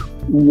to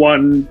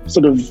one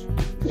sort of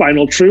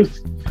final truth.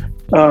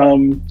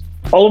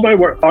 All of my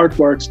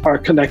artworks are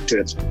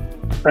connected,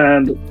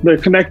 and they're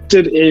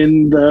connected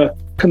in the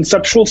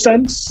conceptual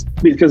sense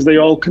because they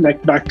all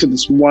connect back to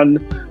this one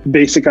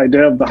basic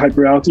idea of the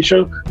Hyper Reality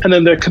Show. And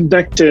then they're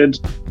connected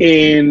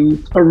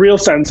in a real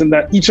sense in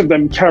that each of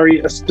them carry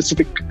a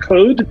specific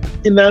code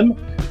in them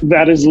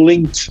that is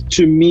linked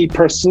to me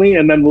personally.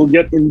 And then we'll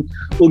get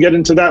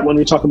into that when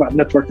we talk about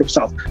network of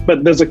self.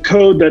 But there's a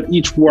code that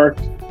each work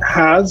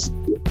has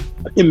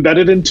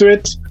embedded into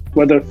it,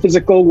 whether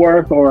physical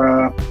work or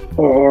an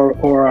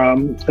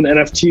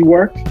NFT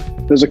work.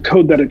 There's a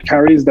code that it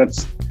carries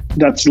that's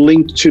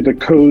linked to the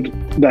code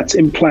that's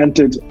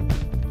implanted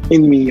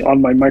in me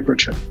on my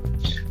microchip.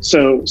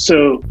 So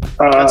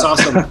that's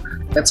awesome.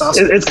 That's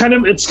awesome.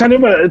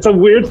 It's a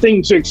weird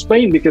thing to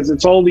explain because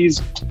it's all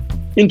these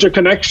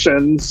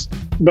interconnections.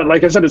 But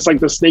like I said, it's like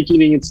the snake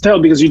eating its tail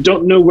because you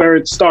don't know where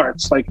it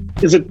starts. Like,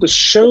 is it the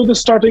show the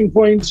starting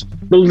point,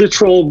 the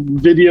literal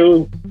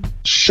video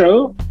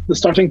show the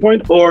starting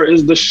point, or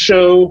is the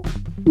show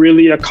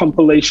really a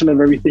compilation of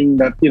everything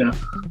that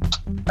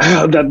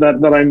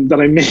that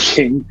I'm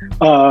making?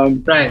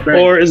 Right.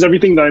 Or is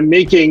everything that I'm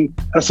making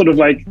a sort of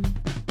like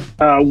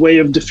way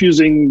of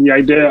diffusing the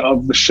idea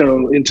of the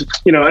show into,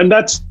 and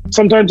that's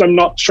sometimes I'm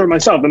not sure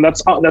myself, and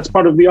that's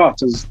part of the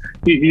art is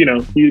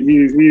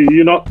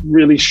you're not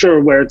really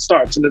sure where it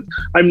starts, and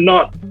I'm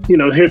not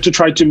here to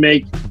try to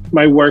make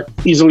my work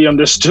easily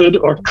understood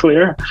or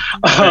clear,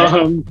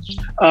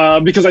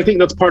 because I think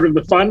that's part of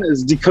the fun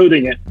is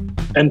decoding it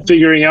and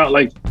figuring out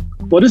like,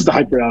 what is the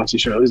Hyper Reality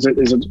Show? Is it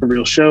a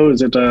real show?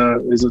 Is it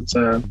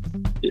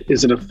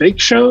a fake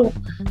show?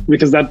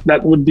 Because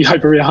that would be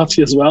hyper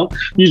reality as well.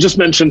 You just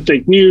mentioned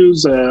fake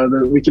news.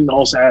 We can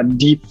also add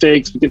deep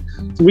fakes.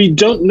 We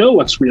don't know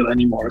what's real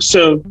anymore.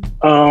 So,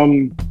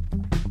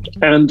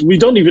 and we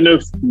don't even know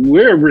if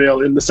we're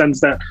real in the sense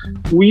that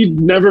we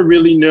never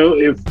really know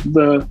if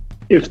the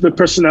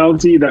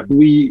personality that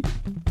we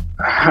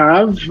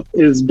have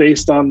is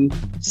based on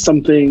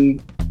something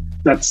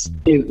that's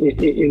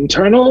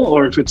internal,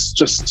 or if it's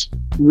just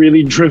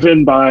really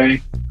driven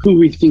by who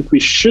we think we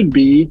should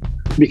be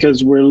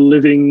because we're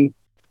living,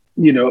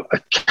 a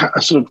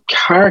sort of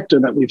character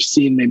that we've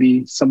seen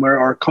maybe somewhere,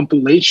 or a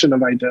compilation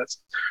of ideas,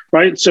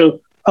 right? So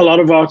a lot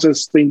of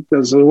artists think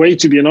there's a way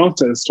to be an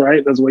artist,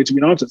 right? There's a way to be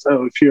an artist.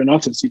 Oh, if you're an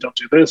artist, you don't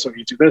do this, or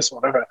you do this,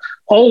 whatever.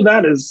 All of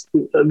that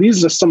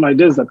these are some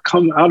ideas that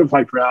come out of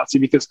hyperreality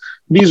because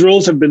these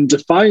roles have been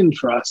defined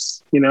for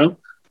us,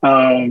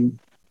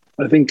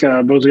 I think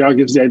Baudrillard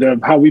gives the idea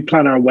of how we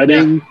plan our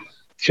wedding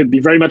should be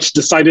very much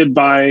decided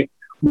by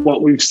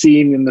what we've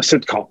seen in the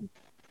sitcom.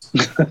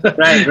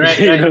 Right.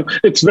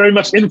 It's very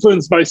much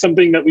influenced by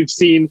something that we've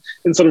seen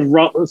in some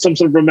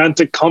sort of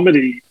romantic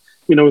comedy,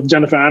 with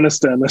Jennifer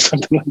Aniston or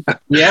something like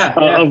that.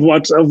 Of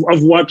what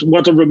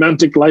a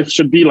romantic life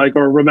should be like,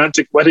 or a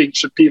romantic wedding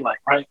should be like,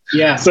 right?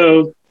 Yeah.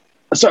 So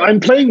I'm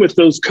playing with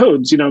those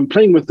codes. I'm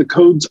playing with the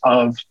codes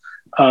of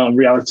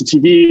reality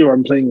TV, or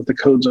I'm playing with the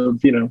codes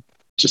of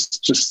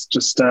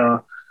just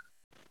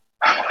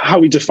how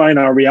we define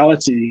our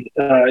reality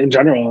in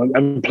general.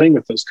 I'm playing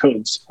with those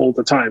codes all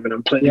the time, and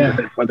I'm playing with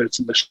it, whether it's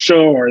in the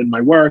show or in my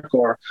work,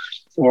 or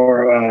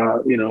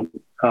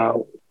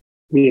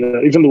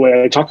even the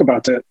way I talk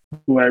about it,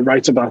 the way I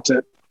write about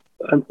it.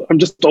 I'm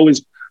just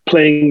always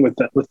playing with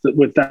that,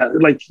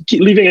 like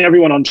leaving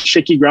everyone on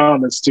shaky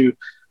ground as to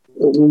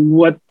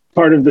what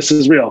part of this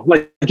is real.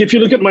 Like if you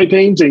look at my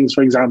paintings,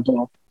 for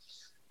example,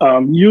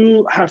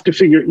 you have to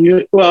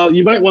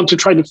you might want to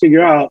try to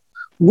figure out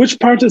which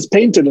part is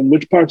painted and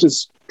which part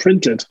is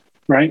printed,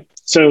 right?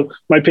 So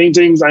my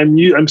paintings,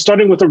 I'm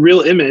starting with a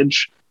real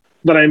image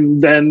that I'm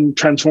then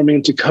transforming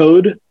into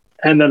code,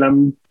 and then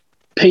I'm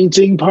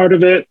painting part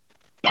of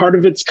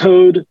it's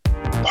code,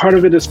 part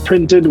of it is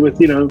printed with,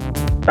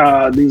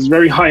 these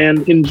very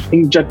high-end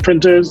inkjet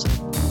printers.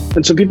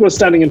 And so people are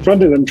standing in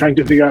front of them trying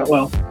to figure out,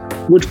 well,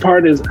 which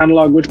part is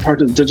analog, which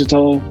part is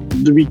digital?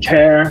 Do we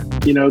care?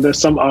 There's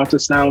some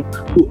artists now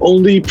who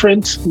only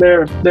print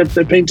their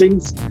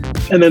paintings,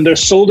 and then they're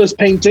sold as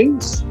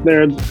paintings.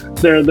 They're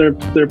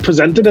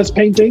presented as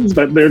paintings,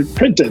 but they're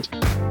printed.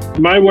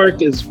 My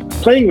work is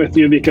playing with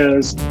you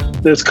because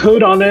there's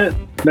code on it,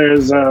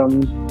 there's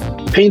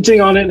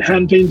painting on it,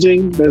 hand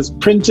painting, there's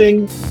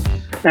printing,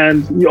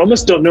 and you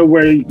almost don't know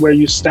where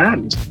you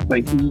stand.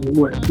 Like, and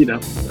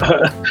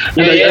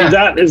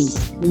that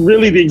is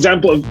really the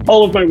example of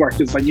all of my work.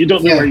 Is like you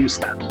don't know where you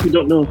stand. You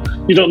don't know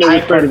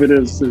which part of it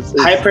is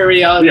hyper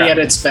reality at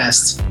its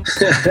best.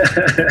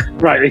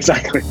 Right,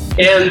 exactly.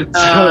 And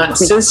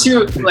since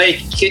you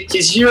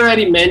because you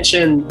already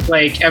mentioned,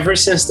 like, ever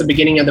since the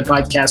beginning of the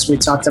podcast, we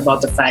talked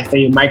about the fact that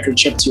you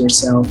microchipped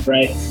yourself,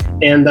 right?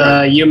 And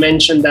you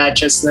mentioned that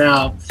just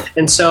now.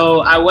 And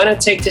so I want to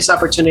take this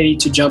opportunity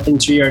to jump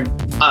into your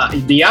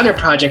the other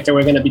project that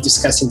we're going to be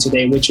discussing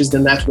today, which is the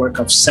network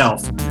of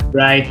self,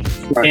 right?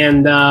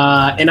 And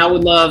I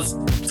would love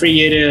for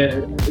you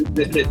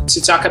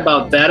to talk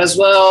about that as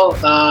well,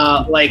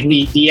 like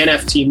the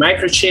NFT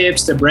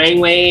microchips, the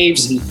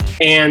brainwaves,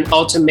 and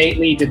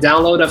ultimately the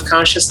download of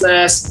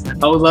consciousness.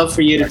 I would love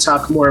for you to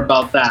talk more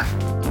about that.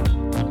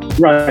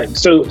 Right.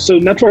 So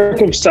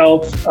network of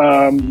self.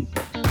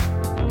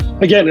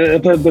 Again,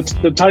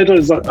 the title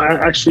is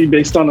actually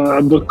based on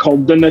a book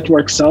called The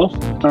Network Self,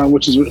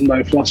 which is written by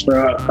a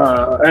philosopher,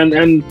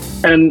 and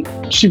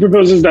she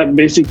proposes that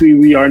basically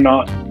we are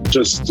not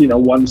just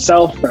one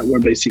self, that we're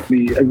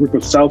basically a group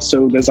of selves.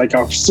 So there's like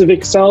our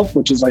civic self,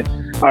 which is like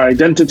our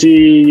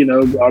identity,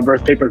 our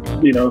birth paper,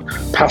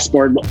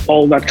 passport,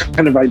 all that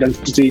kind of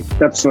identity.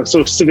 That's a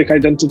sort of civic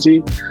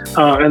identity,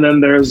 and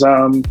then there's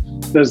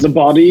the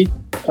body,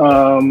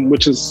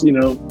 which is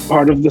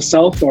part of the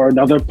self or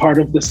another part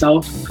of the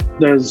self.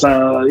 There's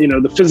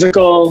the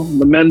physical,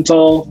 the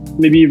mental,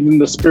 maybe even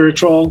the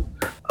spiritual,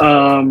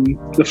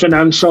 the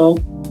financial,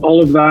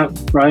 all of that,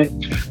 right?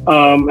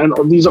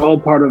 And these are all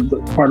part of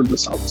the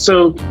self.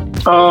 So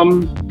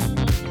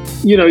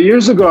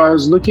years ago I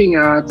was looking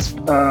at,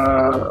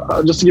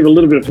 just to give a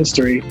little bit of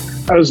history,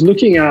 I was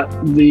looking at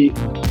the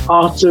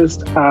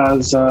artist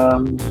as I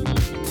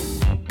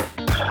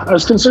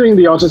was considering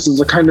the artist as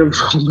a kind of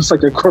almost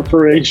like a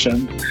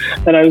corporation.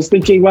 And I was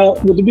thinking, well,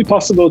 would it be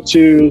possible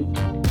to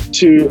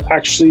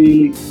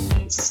actually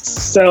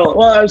sell?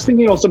 Well, I was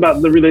thinking also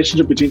about the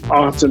relationship between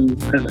art and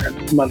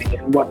money,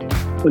 and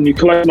when you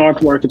collect an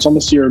artwork, it's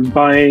almost you're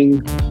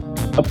buying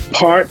a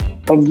part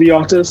of the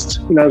artist.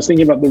 I was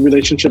thinking about the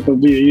relationship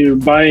of you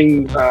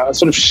buying a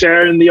sort of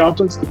share in the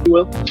artist, if you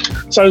will.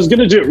 So I was going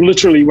to do it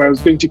literally, where I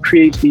was going to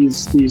create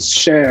these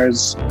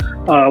shares,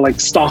 like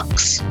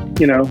stocks,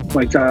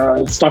 like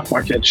stock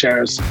market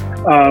shares,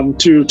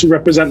 to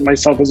represent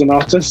myself as an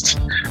artist,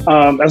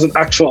 as an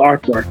actual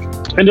artwork.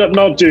 I ended up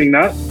not doing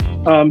that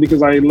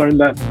because I learned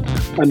that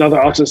another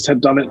artist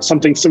had done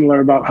something similar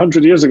about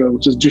 100 years ago,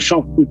 which is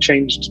Duchamp, who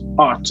changed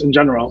art in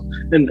general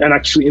and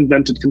actually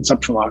invented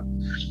conceptual art.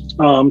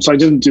 So I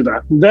didn't do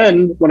that.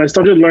 Then when I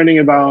started learning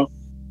about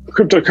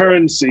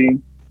cryptocurrency,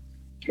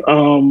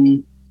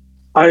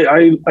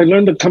 I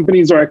learned that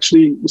companies are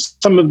actually,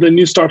 some of the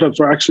new startups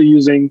are actually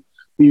using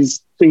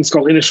these things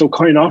called initial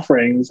coin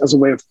offerings as a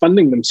way of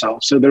funding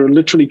themselves. So they're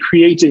literally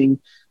creating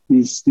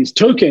these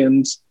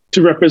tokens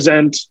to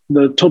represent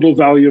the total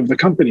value of the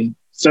company.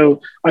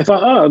 So I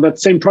thought, that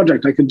same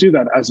project, I could do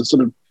that as a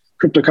sort of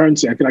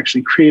cryptocurrency. I could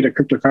actually create a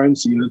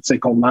cryptocurrency, let's say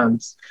called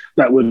Lance,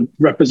 that would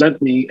represent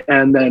me.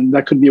 And then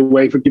that could be a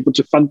way for people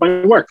to fund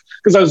my work.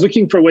 Because I was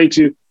looking for a way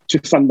to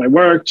fund my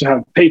work, to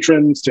have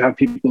patrons, to have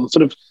people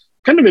sort of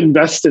kind of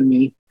invest in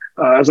me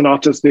as an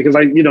artist, because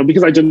I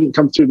didn't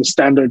come through the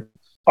standard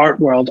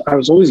art world. I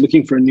was always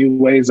looking for new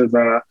ways of,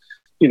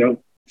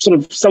 sort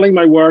of selling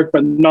my work,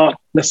 but not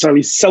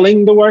necessarily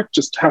selling the work,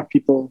 just to have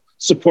people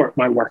support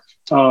my work.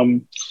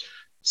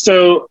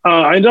 So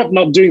I ended up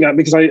not doing that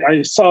because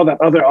I saw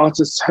that other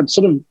artists had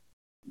sort of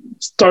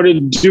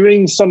started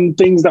doing some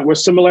things that were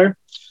similar,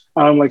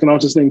 like an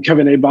artist named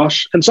Kevin A.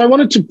 Bosch. And so I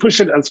wanted to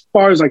push it as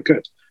far as I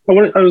could.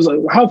 I was like,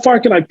 how far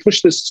can I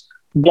push this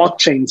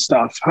blockchain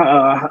stuff,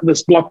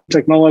 this block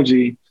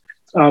technology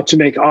to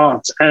make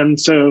art? And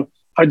so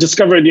I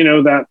discovered,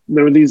 that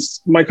there were these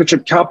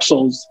microchip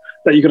capsules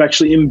that you could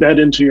actually embed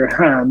into your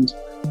hand,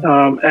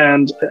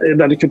 and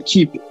that it could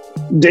keep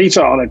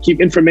data on it,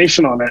 keep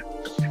information on it.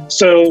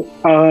 So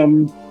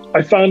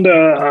I found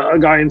a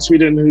guy in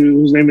Sweden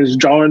whose name is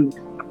John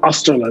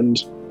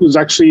Osterland, who's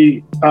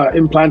actually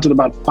implanted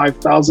about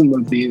 5,000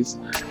 of these.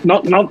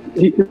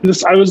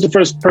 I was the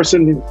first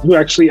person who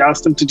actually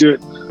asked him to do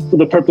it for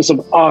the purpose of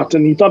art,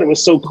 and he thought it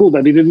was so cool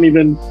that he didn't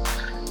even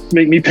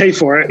make me pay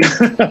for it.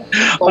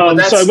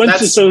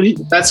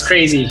 That's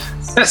crazy.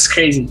 That's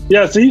crazy.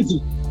 Yeah,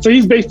 so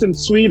he's based in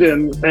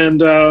Sweden,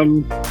 and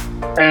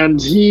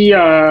he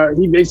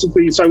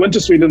basically. So I went to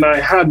Sweden. And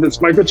I had this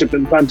microchip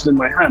implanted in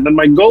my hand, and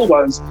my goal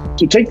was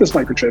to take this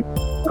microchip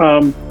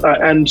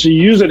and to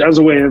use it as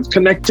a way of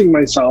connecting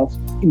myself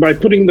by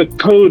putting the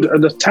code,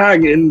 the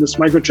tag in this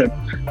microchip.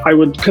 I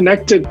would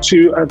connect it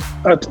to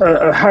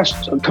a hash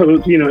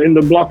code, in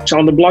the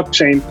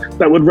blockchain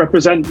that would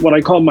represent what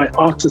I call my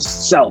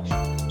artist self.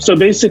 So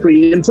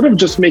basically, instead of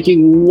just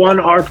making one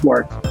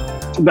artwork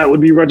that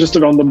would be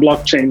registered on the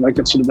blockchain like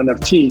it's sort of an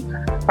NFT,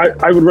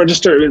 I would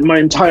register my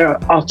entire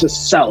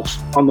artist self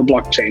on the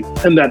blockchain,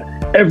 and that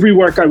every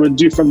work I would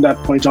do from that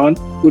point on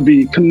would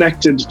be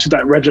connected to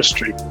that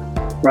registry,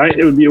 right?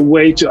 It would be a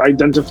way to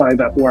identify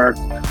that work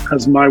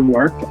as my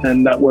work,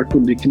 and that work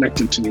would be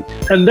connected to me.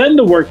 And then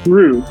the work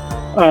grew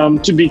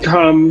to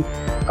become,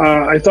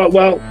 I thought,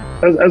 well,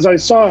 as I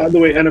saw the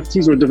way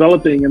NFTs were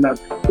developing and that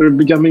they were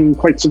becoming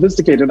quite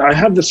sophisticated, I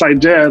had this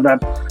idea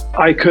that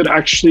I could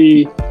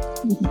actually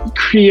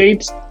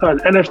create an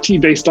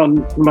NFT based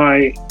on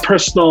my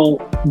personal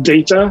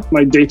data,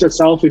 my data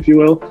self, if you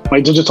will, my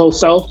digital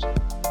self.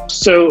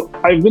 So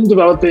I've been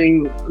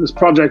developing this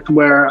project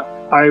where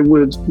I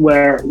would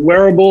wear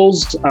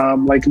wearables,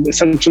 like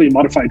essentially a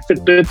modified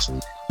Fitbit,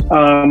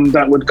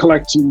 that would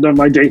collect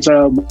my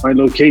data, my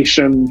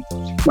location,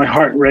 my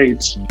heart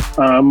rate,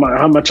 how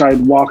much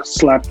I'd walked,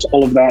 slept,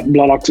 all of that,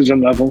 blood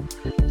oxygen level,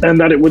 and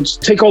that it would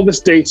take all this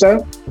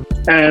data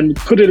and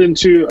put it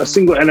into a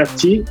single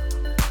NFT.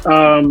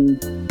 And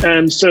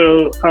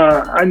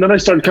then I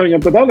started coming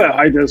up with other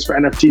ideas for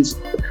NFTs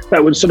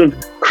that would sort of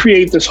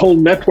create this whole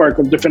network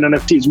of different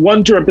NFTs,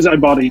 one to represent my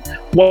body,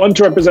 one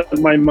to represent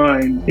my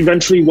mind,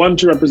 eventually one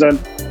to represent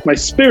my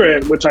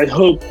spirit, which I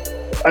hope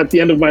at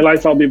the end of my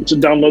life, I'll be able to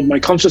download my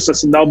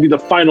consciousness, and that'll be the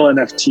final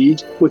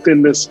NFT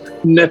within this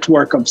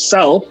network of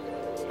self.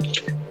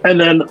 And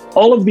then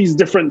all of these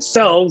different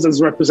selves,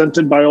 as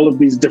represented by all of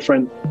these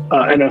different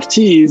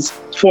NFTs,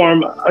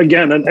 form,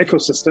 again, an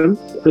ecosystem.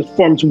 It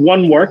forms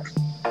one work,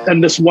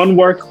 and this one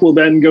work will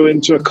then go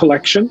into a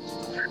collection.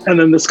 And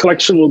then this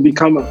collection will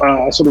become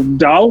a sort of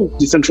DAO,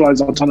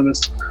 decentralized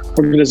autonomous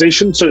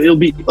organization. So it'll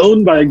be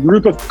owned by a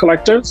group of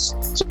collectors.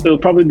 So it'll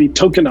probably be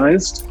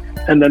tokenized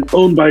and then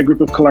owned by a group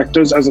of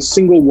collectors as a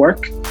single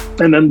work.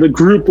 And then the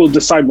group will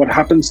decide what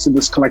happens to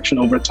this collection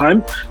over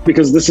time,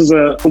 because this is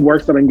a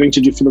work that I'm going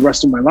to do for the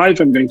rest of my life.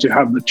 I'm going to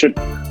have the chip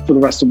for the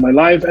rest of my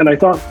life. And I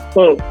thought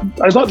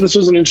this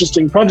was an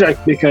interesting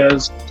project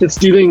because it's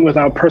dealing with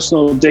our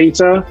personal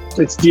data.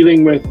 It's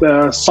dealing with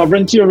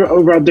sovereignty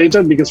over our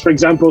data. Because, for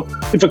example,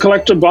 if a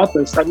collector bought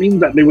this, that means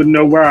that they would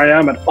know where I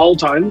am at all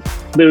times.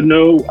 They would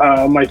know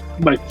my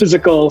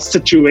physical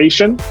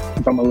situation,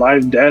 if I'm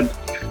alive, dead,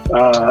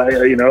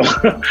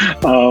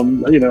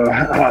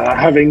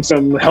 having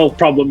some health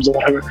problems or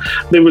whatever.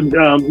 They would,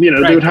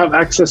 they would have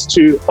access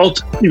to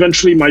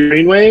eventually my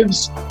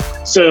brainwaves.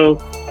 So,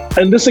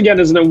 and this again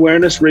is an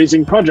awareness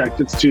raising project.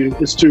 It's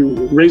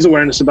to raise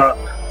awareness about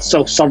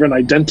self-sovereign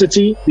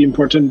identity, the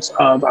importance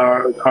of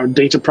our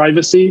data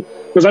privacy,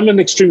 because I'm an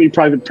extremely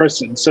private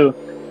person. So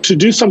to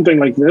do something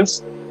like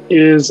this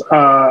is,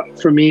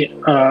 for me,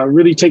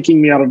 really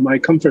taking me out of my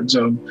comfort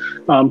zone.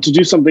 To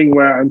do something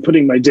where I'm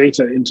putting my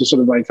data into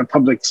sort of like a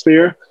public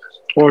sphere,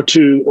 or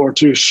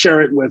to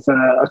share it with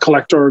a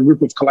collector or a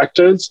group of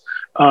collectors,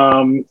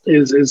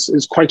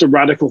 is quite a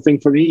radical thing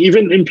for me.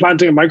 Even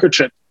implanting a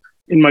microchip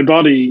in my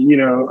body,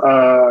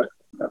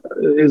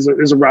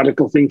 is a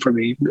radical thing for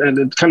me, and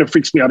it kind of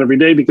freaks me out every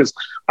day because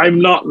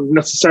I'm not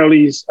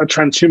necessarily a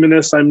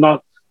transhumanist. I'm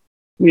not,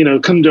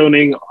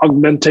 condoning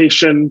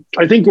augmentation.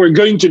 I think we're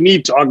going to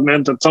need to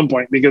augment at some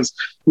point because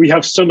we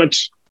have so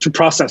much to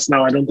process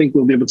now. I don't think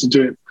we'll be able to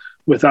do it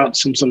without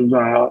some sort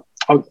of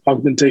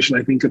augmentation.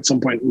 I think at some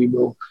point we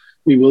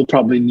will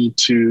probably need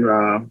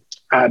to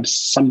add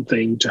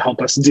something to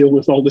help us deal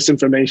with all this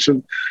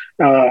information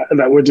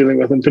that we're dealing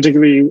with. And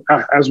particularly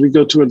as we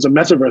go towards a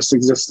metaverse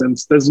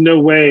existence, there's no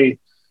way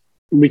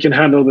we can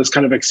handle this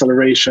kind of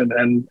acceleration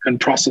and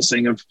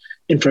processing of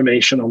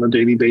information on a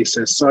daily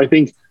basis. So I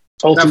think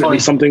ultimately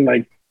something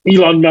like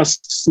Elon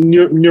Musk's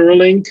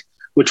Neuralink,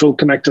 which will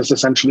connect us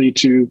essentially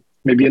to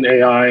maybe an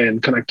AI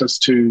and connect us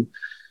to,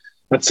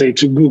 let's say,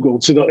 to Google,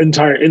 to the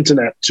entire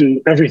internet,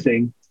 to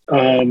everything.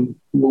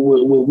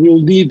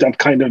 We'll need that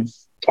kind of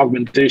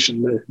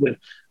augmentation.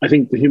 I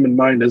think the human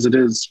mind as it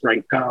is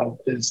right now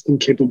is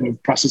incapable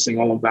of processing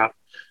all of that.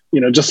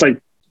 Just like,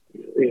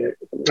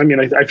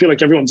 I feel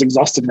like everyone's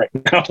exhausted right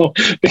now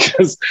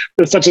because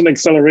there's such an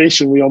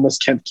acceleration, we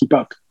almost can't keep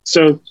up.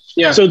 So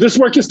this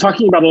work is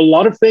talking about a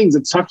lot of things.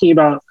 It's talking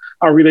about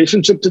our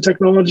relationship to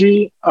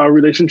technology, our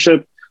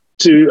relationship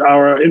to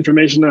our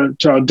information,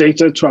 to our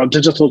data, to our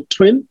digital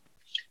twin,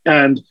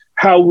 and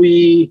how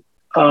we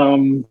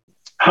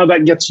how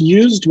that gets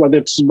used, whether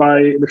it's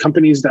by the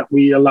companies that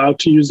we allow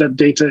to use that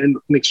data in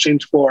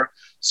exchange for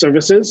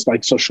services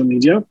like social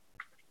media,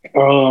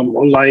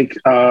 or like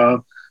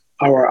our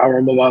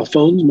mobile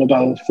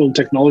phone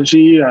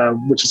technology,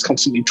 which is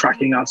constantly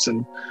tracking us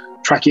and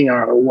tracking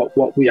our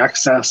what we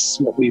access,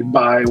 what we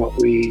buy, what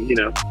we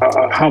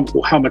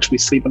how much we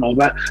sleep and all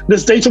that.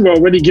 This data we're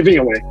already giving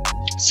away.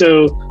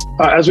 So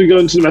as we go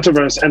into the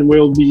metaverse and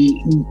we'll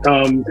be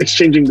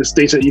exchanging this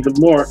data even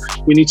more,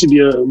 we need to be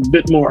a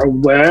bit more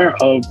aware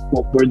of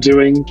what we're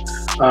doing,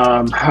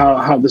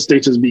 how this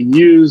data is being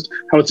used,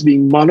 how it's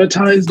being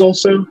monetized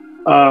also,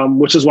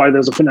 which is why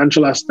there's a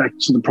financial aspect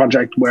to the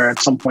project where at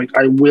some point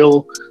I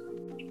will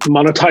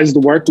monetize the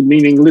work,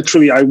 meaning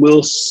literally I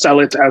will sell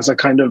it as a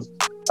kind of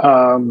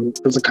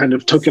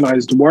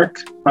tokenized work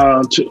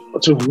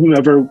to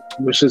whomever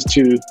wishes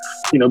to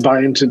buy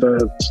into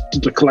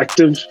the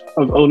collective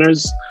of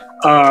owners,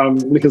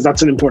 because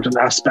that's an important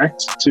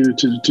aspect to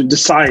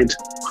decide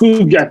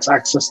who gets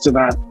access to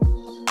that,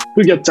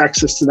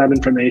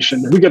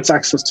 information, who gets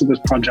access to this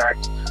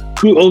project,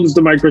 who owns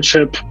the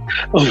microchip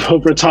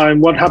over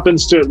time, what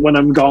happens to it when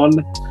I'm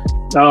gone.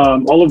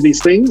 All of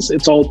these things,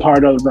 it's all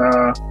part of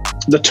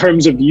the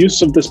terms of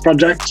use of this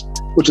project,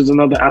 which is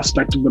another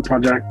aspect of the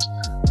project.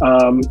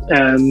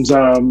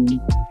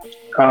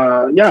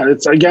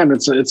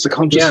 It's a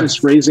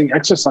consciousness raising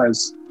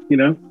exercise,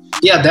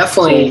 Yeah,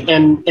 definitely. So,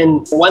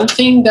 and one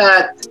thing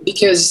that,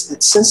 because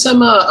since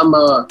I'm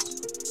a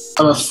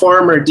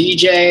former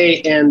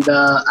DJ and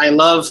I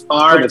love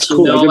art, that's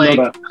cool. I didn't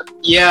know that.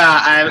 Yeah,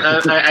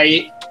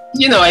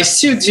 I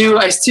still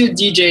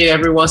DJ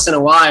every once in a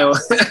while,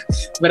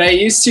 but I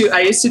used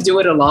to do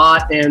it a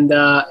lot, and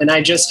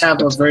I just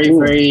have a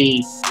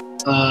very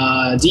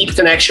deep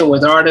connection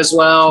with art as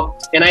well.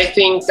 And I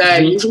think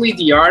that usually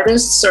the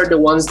artists are the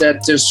ones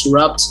that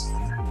disrupt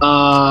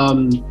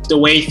the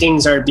way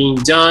things are being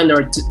done,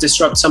 or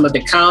disrupt some of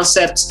the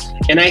concepts.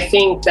 And I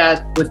think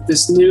that with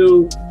this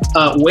new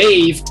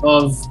wave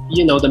of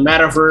the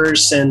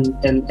metaverse and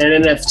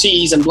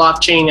NFTs and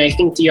blockchain, I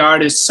think the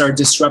artists are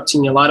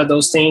disrupting a lot of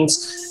those things.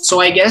 So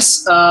I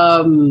guess,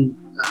 and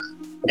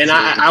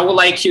I would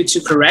like you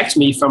to correct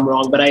me if I'm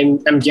wrong, but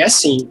I'm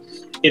guessing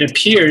it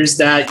appears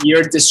that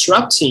you're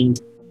disrupting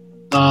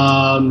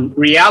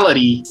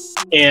reality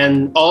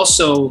and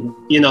also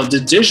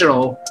the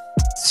digital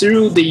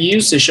through the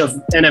usage of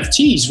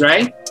NFTs,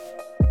 right?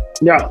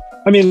 Yeah,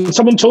 I mean,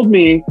 someone told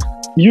me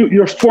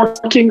you're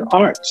forking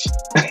art.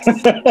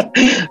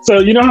 So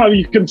you know how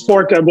you can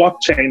fork a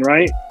blockchain,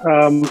 right?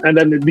 And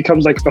then it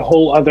becomes like the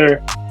whole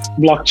other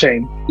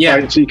blockchain. Yeah.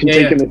 Right? So you can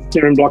take an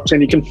Ethereum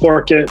blockchain, you can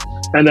fork it,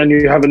 and then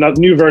you have a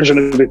new version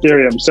of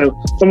Ethereum. So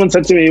someone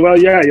said to me, well,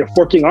 yeah, you're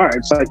forking art.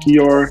 It's like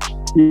you're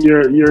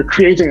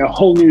creating a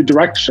whole new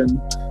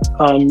direction.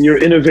 You're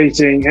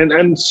innovating.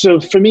 And so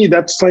for me,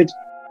 that's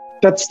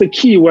the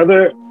key.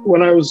 Whether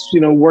when I was,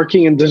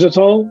 working in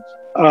digital,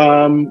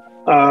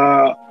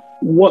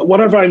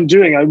 whatever I'm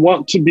doing, I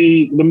want to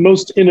be the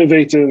most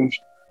innovative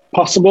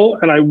possible,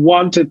 and I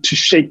wanted to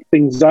shake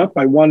things up.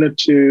 I wanted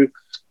to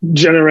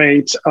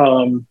generate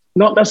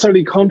not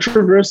necessarily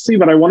controversy,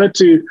 but I wanted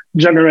to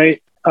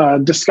generate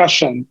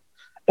discussion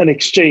and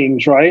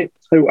exchange, right?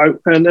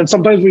 And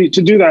sometimes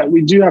to do that,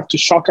 we do have to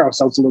shock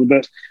ourselves a little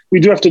bit. We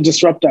do have to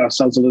disrupt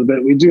ourselves a little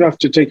bit. We do have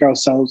to take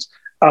ourselves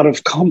out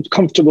of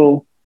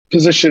comfortable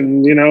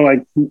position.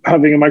 Like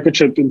having a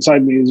microchip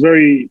inside me is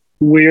very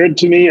weird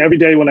to me. Every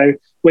day when I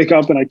wake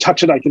up and I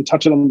touch it, I can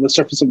touch it on the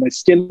surface of my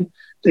skin.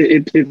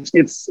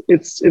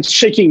 It's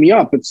shaking me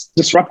up. It's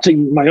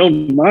disrupting my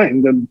own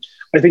mind. And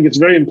I think it's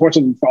very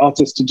important for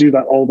artists to do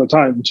that all the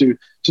time, to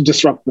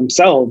disrupt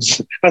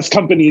themselves, as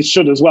companies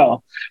should as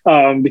well.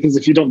 Because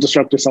if you don't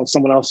disrupt yourself,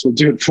 someone else will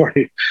do it for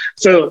you.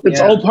 So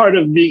it's all part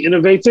of being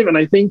innovative. And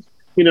I think,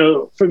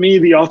 for me,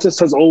 the artist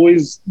has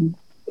always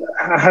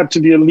had to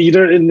be a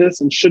leader in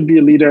this, and should be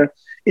a leader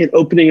in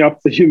opening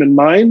up the human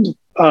mind,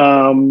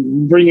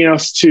 bringing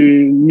us to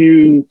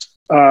new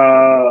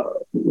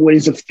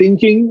ways of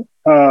thinking,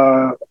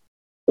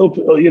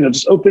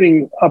 just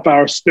opening up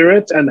our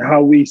spirit and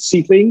how we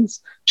see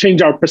things,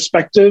 change our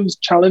perspectives,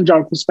 challenge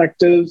our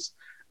perspectives,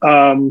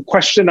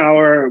 question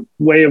our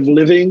way of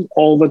living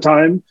all the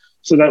time,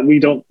 so that we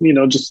don't,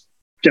 just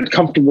get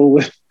comfortable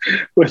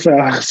with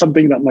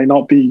something that might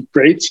not be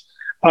great.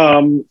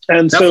 And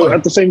Definitely. So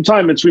at the same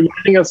time, it's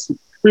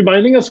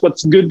reminding us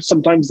what's good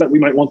sometimes that we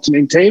might want to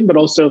maintain, but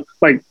also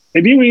like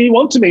maybe we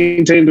want to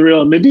maintain the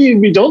real, maybe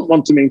we don't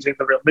want to maintain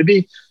the real,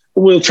 maybe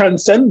we'll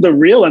transcend the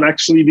real and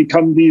actually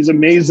become these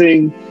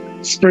amazing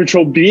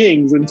spiritual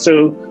beings. And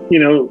so,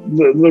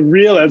 the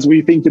real, as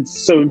we think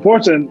it's so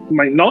important,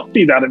 might not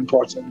be that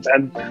important.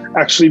 And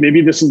actually,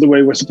 maybe this is the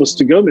way we're supposed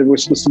to go. Maybe we're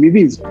supposed to be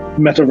these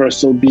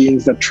metaversal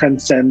beings that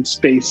transcend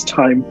space,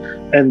 time,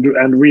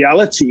 and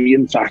reality,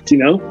 in fact,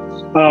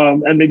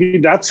 and maybe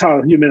that's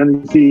how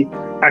humanity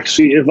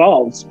actually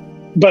evolves.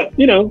 But,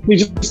 we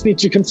just need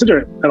to consider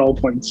it at all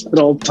points, at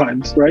all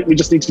times, right? We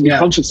just need to be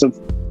conscious of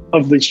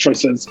these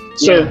choices.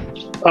 So,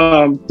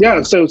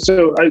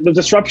 the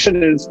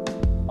disruption is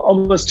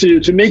almost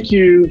to make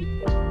you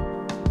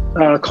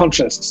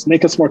conscious,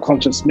 make us more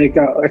conscious,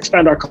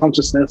 expand our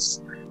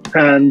consciousness,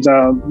 and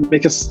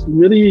make us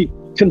really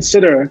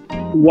consider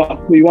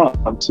what we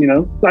want.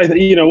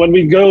 When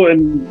we go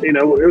and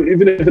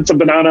even if it's a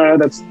banana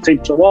that's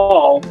taped to a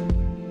wall,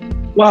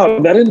 wow,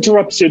 that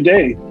interrupts your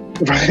day,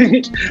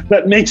 right?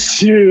 That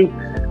makes you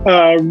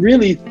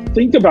really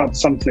think about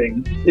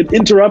something. It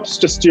interrupts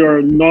just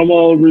your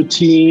normal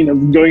routine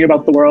of going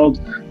about the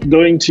world,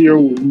 going to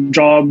your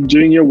job,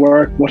 doing your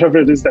work, whatever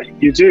it is that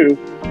you do.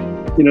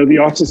 The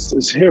artist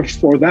is here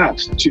for that,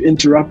 to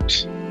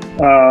interrupt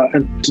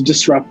and to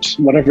disrupt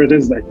whatever it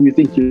is that you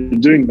think you're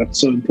doing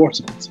that's so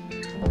important.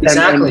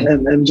 Exactly.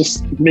 And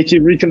just make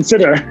you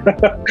reconsider.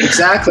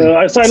 Exactly. So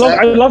exactly.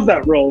 I love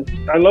that role.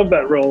 I love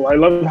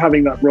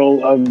having that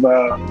role of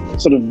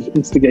sort of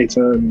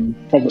instigator and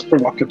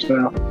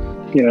provocateur.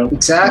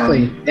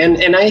 Exactly.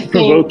 And I think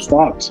provoke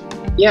thought.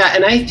 Yeah,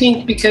 and I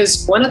think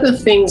because one of the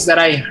things that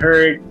I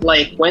heard,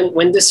 like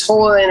when this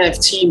whole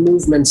NFT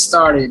movement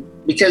started,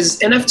 because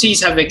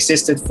NFTs have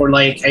existed for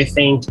I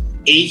think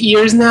 8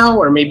 years now,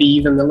 or maybe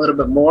even a little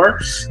bit more.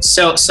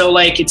 So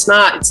it's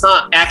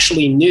not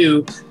actually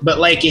new, but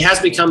it has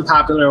become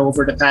popular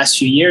over the past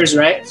few years,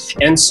 right?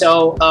 And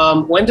so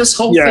when this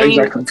whole thing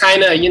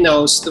kind of,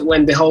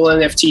 when the whole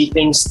NFT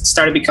thing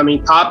started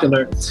becoming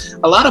popular,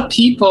 a lot of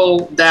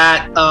people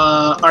that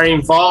are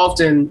involved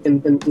in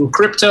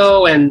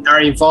crypto and are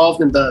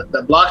involved in the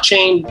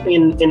blockchain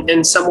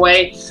in some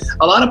way,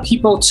 a lot of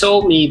people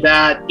told me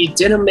that it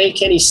didn't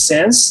make any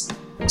sense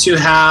to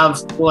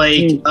have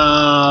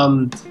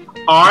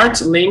art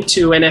linked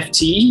to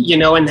NFT,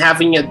 and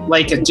having a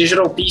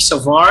digital piece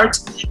of art,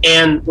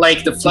 and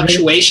the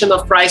fluctuation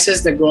of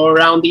prices that go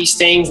around these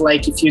things.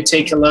 If you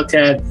take a look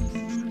at,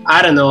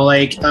 I don't know,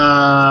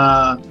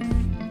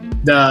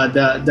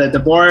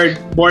 the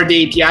Bored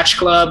Ape Yacht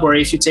Club, or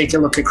if you take a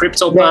look at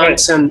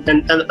CryptoPunks and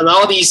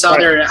all these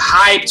other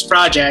hyped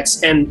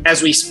projects. And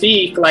as we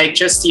speak,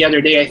 just the other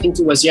day, I think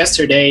it was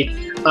yesterday,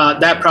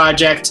 that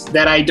project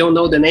that I don't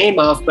know the name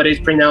of, but it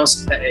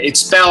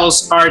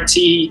spells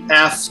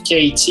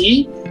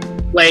RTFKT.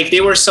 They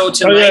were sold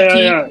to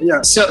Nike.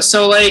 Yeah. So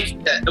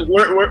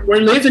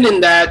we're living in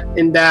that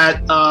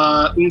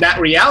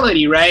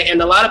reality, right?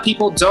 And a lot of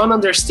people don't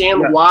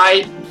understand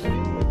why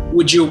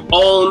would you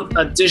own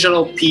a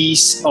digital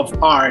piece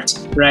of art,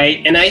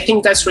 right? And I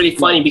think that's really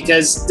funny,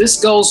 because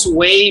this goes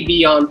way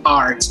beyond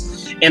art.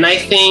 And I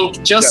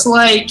think just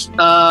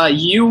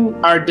you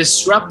are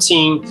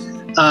disrupting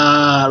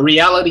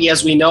reality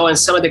as we know, and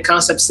some of the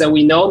concepts that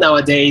we know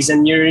nowadays,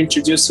 and you're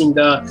introducing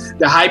the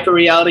hyper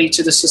reality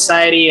to the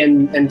society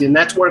and the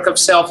network of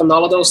self and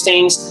all of those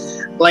things.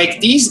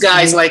 These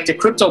guys, the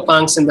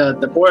CryptoPunks and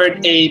the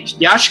Bored Ape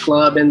Yacht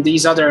Club and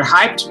these other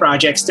hyped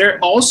projects, they're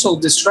also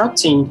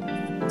disrupting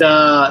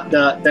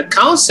the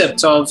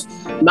concept of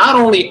not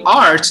only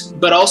art,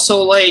 but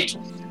also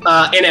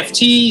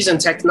NFTs and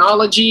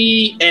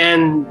technology,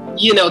 and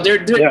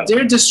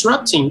they're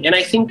disrupting. And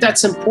I think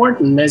that's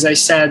important. As I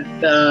said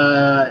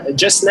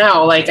just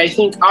now, I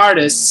think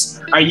artists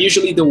are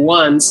usually the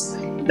ones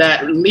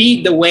that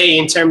lead the way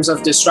in terms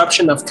of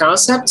disruption of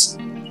concepts,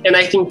 and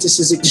I think this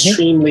is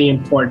extremely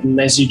important,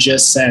 as you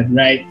just said,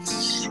 right?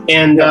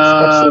 And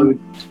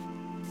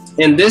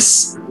and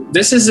this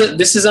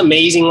is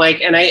amazing.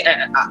 And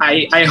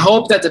I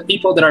hope that the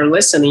people that are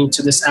listening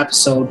to this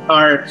episode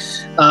are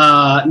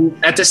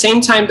at the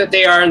same time that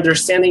they are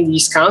understanding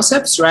these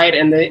concepts, right,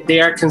 and they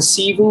are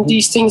conceiving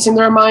these things in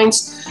their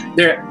minds,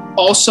 they're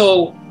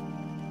also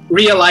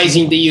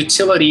realizing the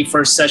utility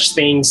for such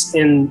things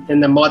in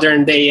the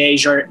modern day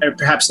age, or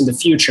perhaps in the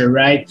future,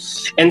 right?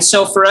 And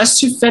so for us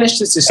to finish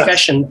this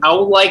discussion, I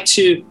would like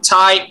to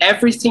tie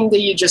everything that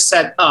you just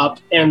set up,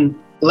 and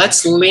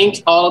let's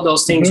link all of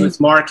those things with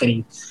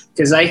marketing,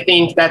 because I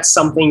think that's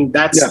something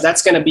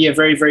that's going to be a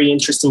very, very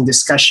interesting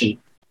discussion.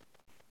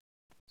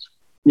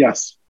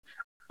 Yes.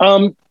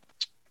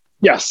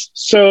 Yes.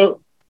 So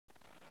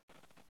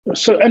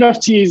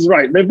NFTs,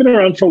 right, they've been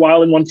around for a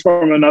while in one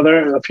form or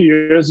another, a few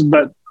years,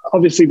 but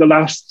obviously the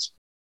last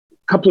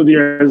couple of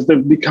years,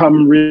 they've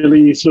become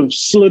really sort of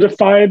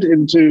solidified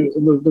into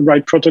the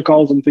right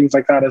protocols and things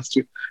like that as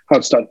to how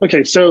it's done.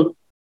 Okay, so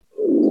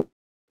an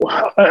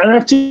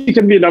NFT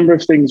can be a number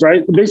of things,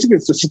 right? Basically,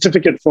 it's a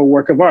certificate for a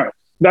work of art.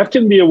 That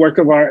can be a work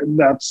of art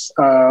that's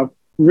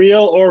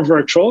real or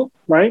virtual,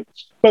 right?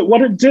 But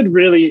what it did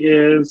really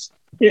is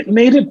it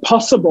made it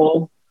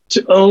possible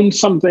to own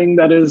something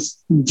that is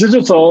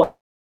digital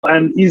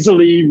and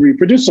easily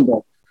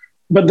reproducible.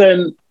 But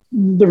then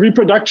the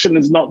reproduction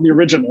is not the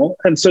original.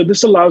 And so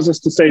this allows us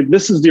to say,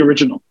 this is the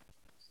original.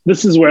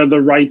 This is where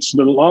the rights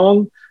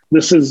belong.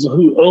 This is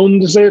who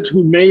owns it,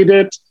 who made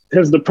it.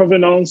 Here's the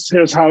provenance.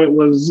 Here's how it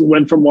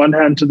went from one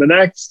hand to the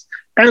next.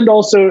 And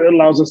also it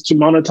allows us to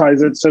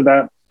monetize it so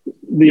that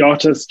the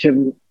artist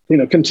can,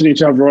 continue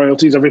to have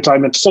royalties every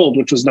time it's sold,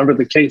 which was never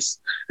the case.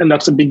 And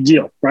that's a big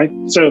deal, right?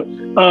 So,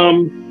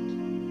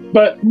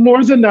 but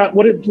more than that,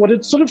 what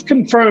it sort of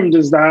confirmed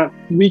is that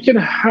we can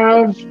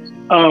have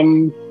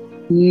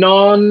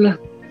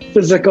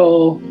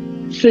non-physical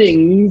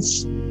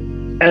things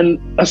and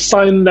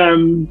assign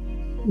them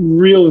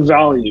real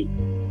value.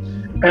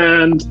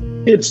 And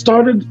it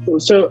started,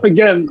 so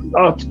again,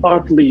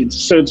 art leads.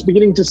 So it's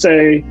beginning to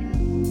say,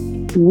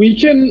 we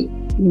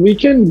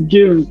can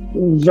give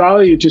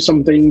value to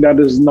something that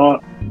is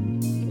not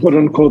quote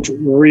unquote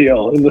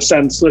real, in the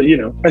sense that, you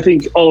know, I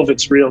think all of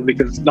it's real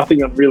because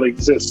nothing unreal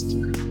exists,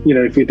 you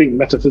know, if you think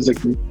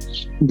metaphysically.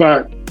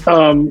 But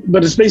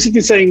it's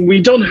basically saying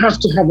we don't have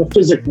to have a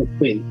physical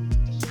thing.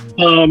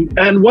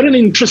 And what an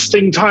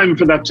interesting time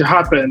for that to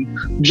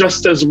happen,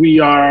 just as we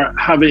are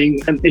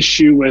having an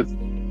issue with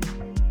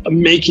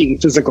making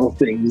physical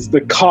things, the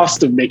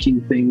cost of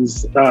making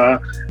things,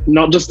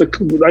 not just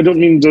I don't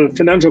mean the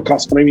financial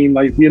cost, but I mean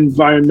like the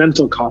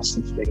environmental cost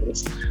of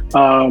things.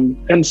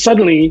 And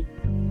suddenly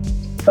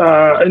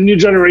a new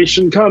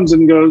generation comes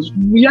and goes,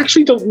 we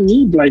actually don't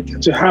need like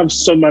to have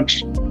so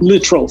much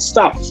literal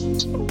stuff.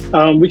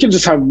 We can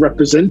just have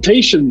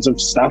representations of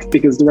stuff,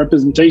 because the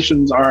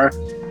representations are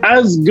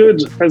as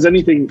good as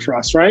anything for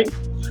us, right?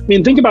 I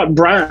mean, think about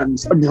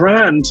brands. A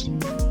brand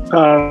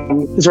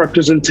is a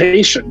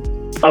representation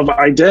of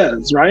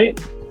ideas, right?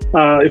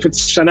 If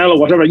it's Chanel or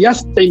whatever,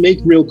 yes, they make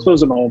real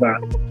clothes and all that.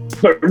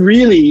 But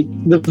really,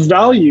 the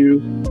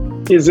value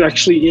is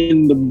actually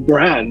in the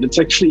brand. It's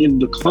actually in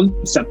the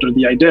concept or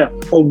the idea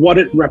or what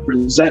it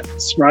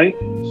represents, right?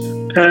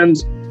 And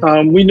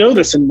we know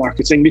this in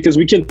marketing, because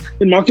we can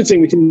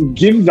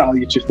give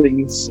value to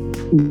things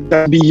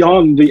that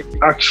beyond the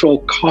actual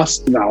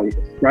cost value,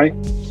 right?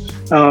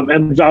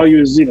 And value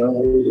is, you know,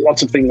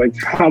 lots of things like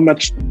how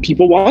much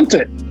people want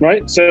it,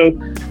 right? So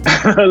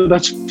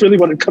that's really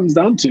what it comes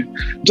down to.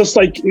 Just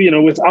like, you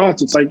know, with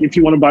art, it's like if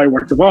you want to buy a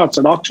work of art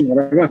at auction,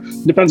 whatever,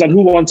 it depends on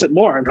who wants it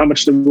more and how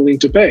much they're willing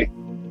to pay.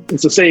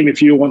 It's the same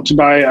if you want to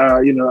buy,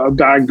 a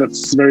bag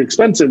that's very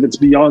expensive. It's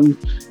beyond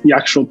the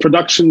actual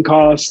production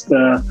cost,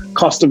 the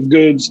cost of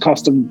goods,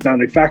 cost of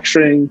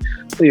manufacturing,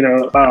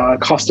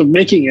 cost of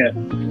making it.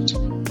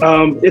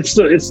 It's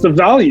the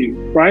value,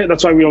 right?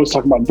 That's why we always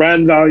talk about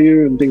brand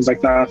value and things like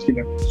that.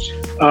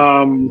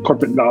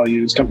 Corporate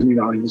values, company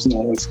values, and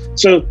all this.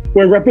 So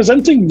we're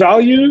representing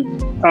value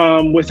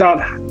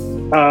without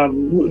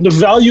the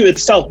value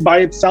itself by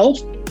itself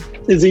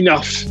is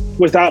enough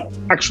without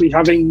actually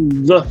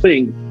having the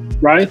thing.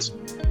 Right.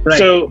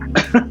 So,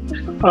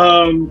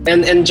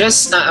 and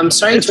just, I'm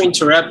sorry to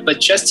interrupt, but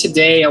just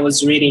today I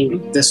was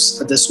reading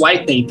this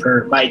white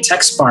paper by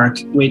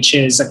TechSpark, which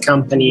is a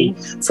company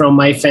from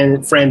my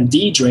friend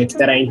Diedrich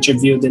that I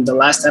interviewed in the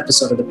last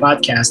episode of the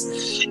podcast,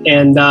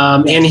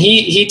 and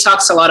he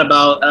talks a lot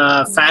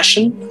about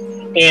fashion,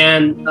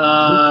 and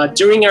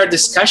during our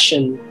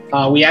discussion.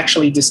 We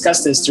actually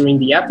discussed this during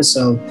the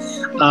episode,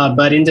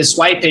 but in this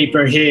white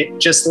paper, he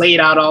just laid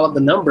out all of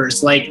the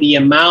numbers, like the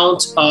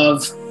amount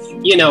of,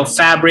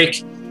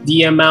 fabric,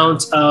 the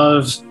amount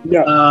of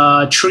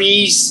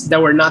trees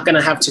that we're not going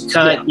to have to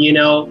cut,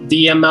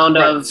 the amount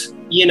of,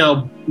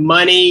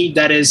 money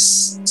that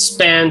is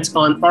spent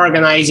on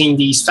organizing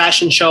these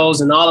fashion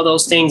shows and all of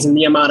those things, and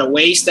the amount of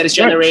waste that is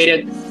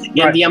generated.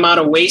 And the amount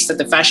of waste that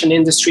the fashion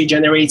industry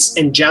generates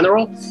in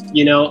general,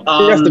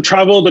 yes, the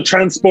travel, the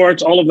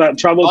transport, all of that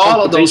travel,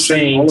 all of those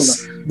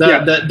things,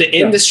 the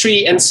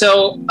industry. And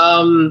so,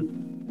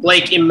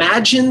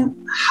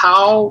 imagine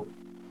how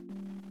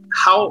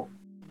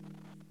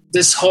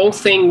this whole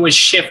thing would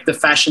shift the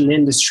fashion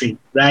industry,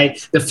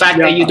 right? The fact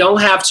that you don't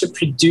have to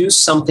produce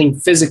something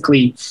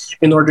physically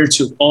in order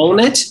to own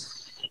it.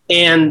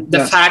 And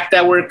the fact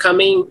that we're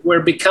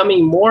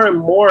becoming more and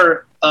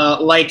more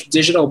like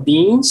digital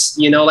beings,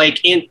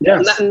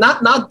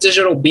 not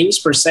digital beings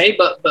per se,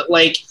 but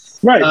like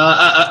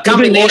a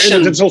combination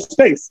in digital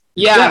space.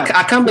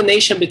 A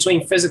combination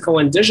between physical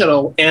and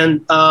digital,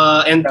 and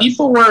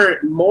people were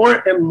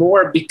more and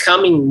more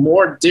becoming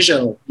more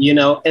digital,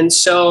 and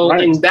so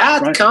in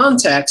that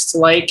context,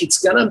 like it's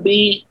gonna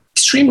be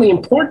extremely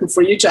important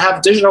for you to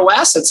have digital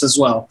assets as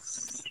well.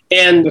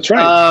 And that's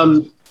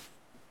right.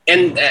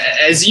 And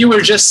as you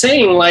were just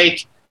saying,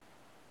 like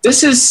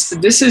this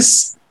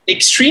is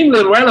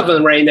extremely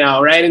relevant right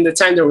now, right? In the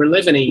time that we're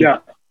living in.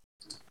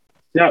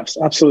 Yeah,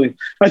 absolutely.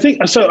 I think,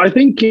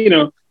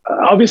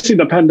 obviously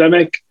the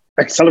pandemic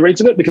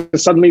accelerated it,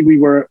 because suddenly we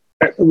were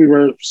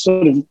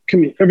sort of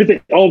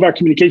everything, all of our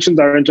communications,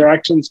 our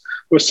interactions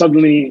were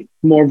suddenly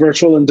more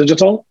virtual and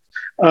digital.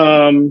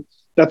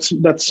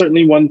 That's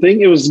certainly one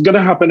thing. It was going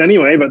to happen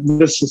anyway, but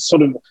this is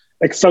sort of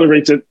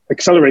accelerated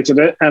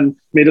it and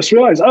made us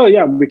realize,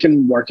 we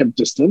can work at a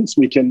distance,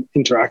 we can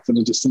interact at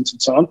a distance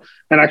and so on.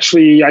 And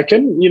actually I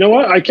can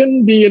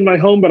be in my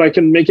home, but I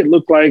can make it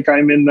look like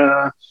I'm in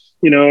a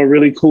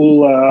really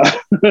cool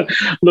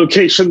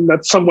location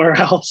that's somewhere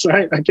else,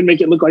 right? I can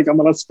make it look like I'm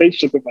on a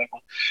spaceship in my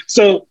home.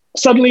 So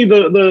suddenly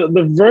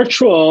the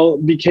virtual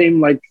became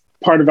like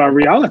part of our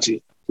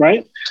reality,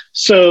 right?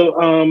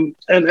 So,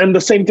 and the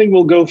same thing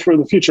will go for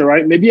the future,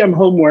 right? Maybe I'm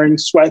home wearing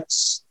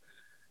sweats,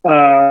 but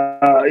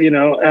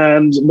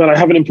I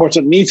have an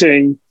important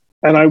meeting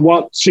and I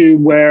want to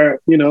wear,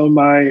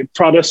 my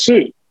Prada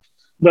suit,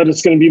 but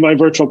it's going to be my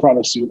virtual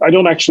Prada suit. I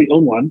don't actually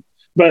own one,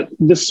 but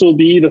this will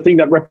be the thing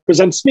that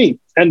represents me.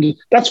 And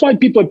that's why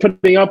people are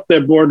putting up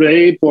their Bored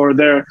Ape or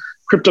their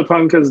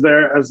CryptoPunk as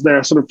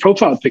their sort of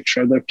profile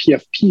picture, their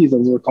PFPs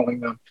as we're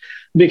calling them,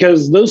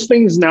 because those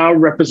things now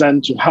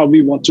represent how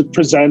we want to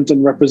present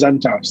and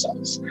represent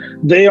ourselves.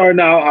 They are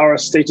now our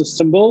status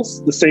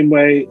symbols, the same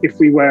way if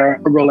we wear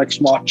a Rolex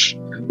watch,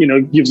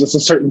 gives us a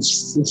certain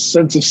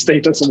sense of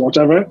status or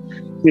whatever.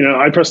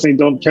 I personally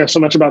don't care so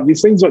much about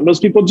these things, but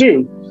most people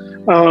do.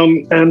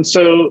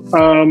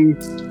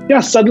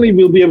 Suddenly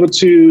we'll be able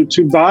to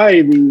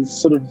buy these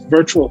sort of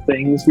virtual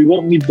things. We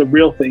won't need the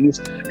real things,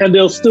 and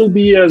they'll still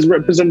be as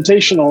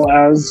representational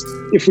as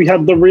if we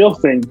had the real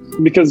thing,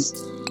 because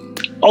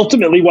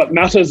ultimately what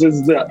matters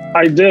is the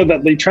idea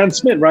that they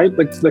transmit, right?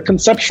 The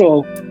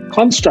conceptual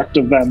construct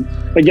of them.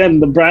 Again,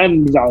 the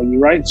brand value,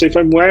 right? So if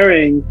I'm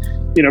wearing,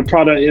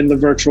 Prada in the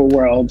virtual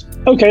world,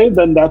 okay,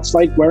 then that's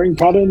like wearing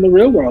Prada in the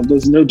real world.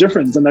 There's no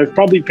difference. And I've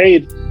probably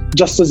paid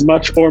just as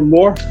much or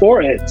more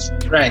for it.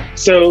 Right.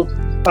 So,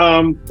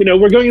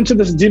 we're going into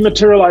this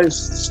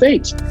dematerialized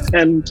state.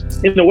 And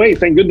in a way,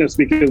 thank goodness,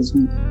 because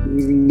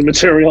the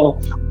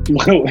material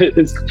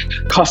is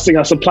costing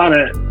us a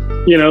planet,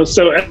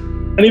 so,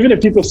 and even if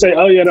people say,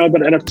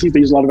 but NFTs, they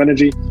use a lot of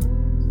energy,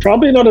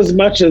 probably not as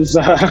much as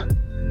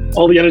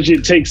all the energy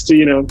it takes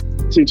to,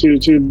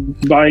 to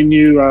buy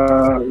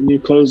new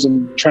clothes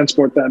and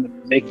transport them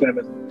and make them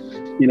and,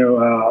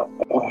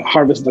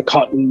 harvest the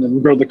cotton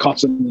and grow the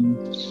cotton and,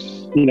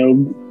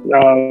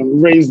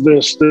 raise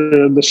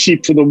the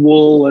sheep for the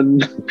wool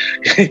and,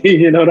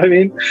 you know what I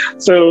mean?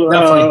 So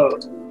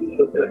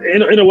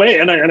in a way,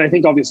 and I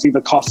think obviously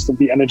the cost of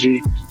the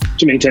energy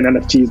to maintain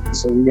NFTs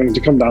is going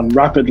to come down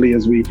rapidly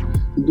as we,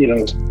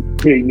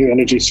 create new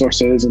energy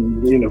sources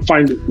and,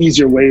 find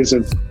easier ways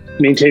of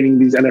maintaining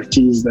these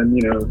NFTs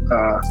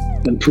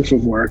than proof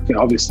of work. And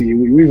obviously,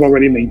 we've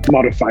already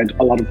modified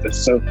a lot of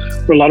this. So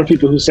for a lot of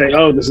people who say,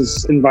 "Oh, this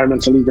is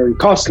environmentally very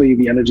costly,"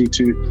 the energy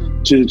to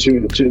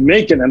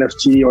make an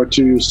NFT or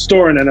to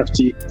store an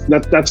NFT,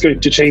 that's going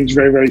to change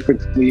very, very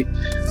quickly.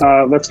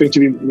 That's going to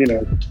be,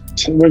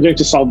 we're going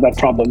to solve that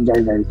problem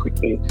very, very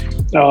quickly.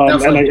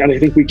 And I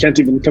think we can't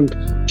even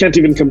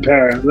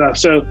compare.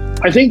 So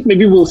I think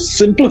maybe we'll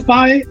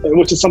simplify,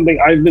 which is something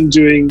I've been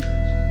doing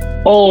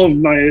all of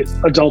my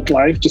adult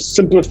life, just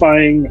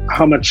simplifying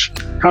how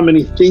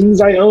many things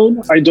I own.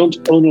 I don't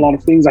own a lot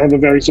of things. I have a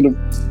very sort of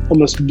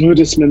almost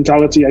Buddhist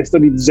mentality. I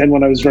studied Zen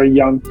when I was very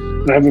young,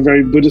 and I have a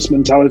very Buddhist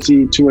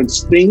mentality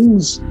towards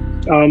things.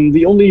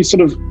 The only sort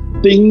of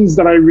things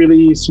that I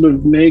really sort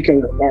of make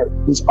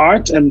is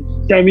art. And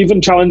I'm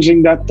even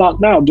challenging that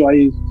thought now. Do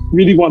I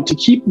really want to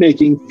keep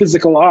making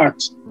physical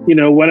art,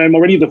 when I'm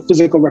already the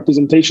physical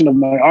representation of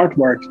my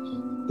artwork?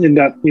 In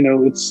that,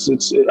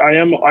 I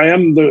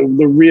am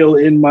the real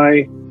in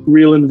my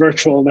real and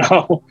virtual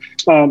now,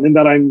 in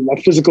that I'm a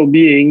physical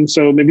being.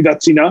 So maybe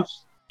that's enough.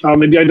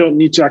 Maybe I don't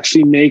need to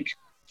actually make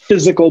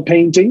physical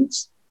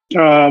paintings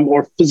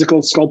or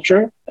physical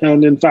sculpture.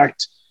 And in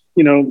fact,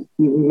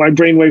 my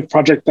brainwave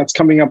project that's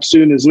coming up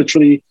soon is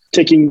literally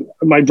taking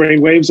my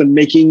brainwaves and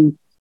making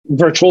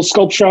virtual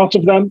sculpture out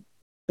of them,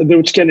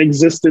 which can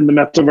exist in the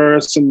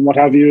metaverse and what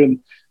have you. And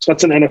so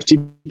that's an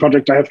NFT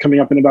project I have coming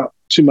up in about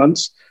 2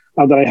 months.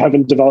 That I have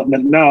in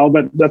development now,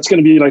 but that's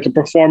going to be like a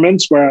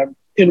performance where I'm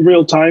in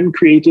real time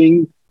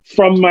creating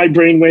from my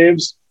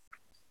brainwaves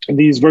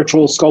these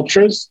virtual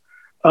sculptures,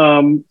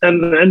 and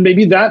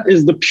maybe that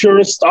is the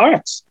purest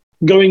art,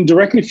 going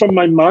directly from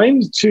my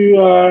mind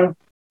to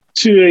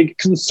a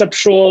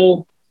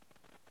conceptual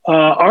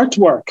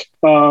artwork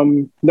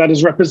that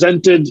is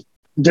represented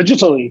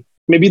digitally.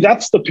 Maybe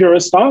that's the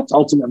purest art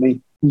ultimately,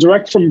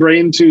 direct from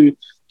brain to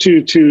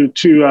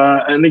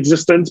an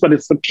existence, but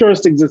it's the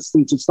purest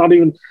existence. It's not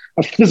even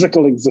a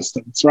physical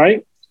existence,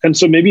 right? And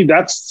so maybe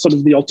that's sort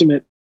of the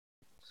ultimate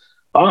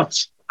art.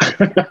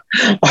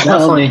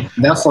 Definitely, right?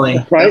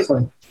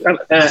 Definitely.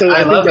 So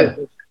I love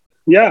it.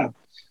 Yeah.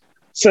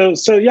 So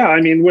yeah. I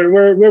mean,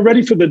 we're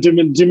ready for the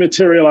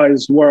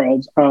dematerialized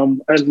world,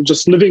 and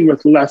just living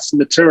with less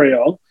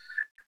material,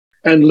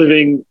 and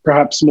living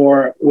perhaps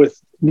more with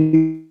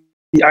the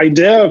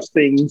idea of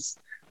things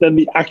than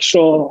the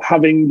actual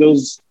having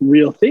those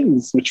real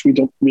things, which we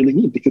don't really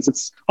need, because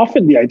it's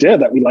often the idea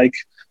that we like,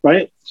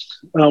 right?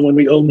 When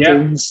we own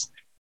things,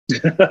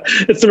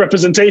 it's the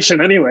representation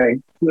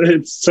anyway.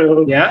 It's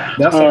so,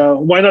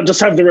 definitely. Why not just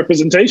have the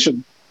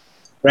representation?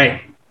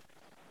 Right.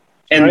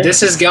 And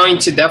this is going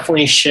to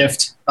definitely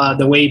shift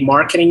the way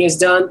marketing is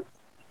done.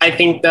 I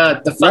think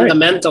that the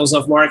fundamentals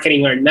of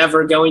marketing are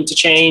never going to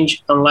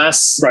change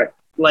unless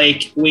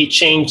we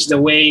change the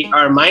way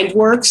our mind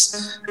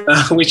works,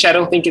 which I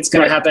don't think it's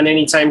going to happen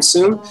anytime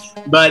soon.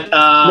 But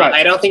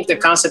I don't think the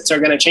concepts are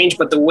going to change.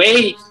 But the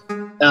way,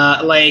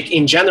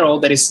 in general,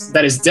 that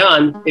is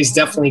done is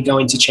definitely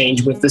going to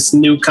change with this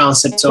new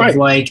concept of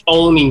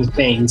owning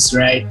things,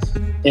 right?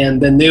 And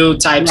the new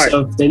types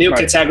of the new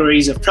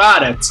categories of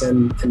products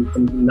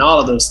and all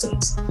of those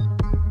things.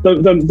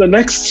 The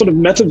next sort of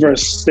metaverse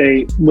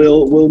state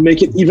will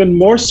make it even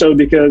more so,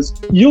 because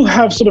you'll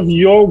have sort of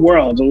your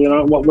world,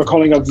 what we're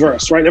calling a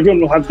verse, right? Everyone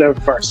will have their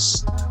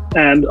verse.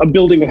 and a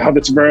building will have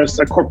its verse,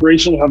 a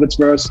corporation will have its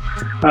verse,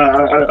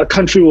 a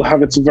country will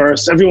have its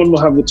verse, everyone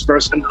will have its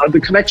verse, and the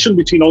connection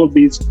between all of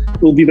these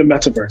will be the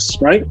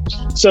metaverse, right?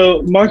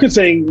 So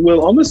marketing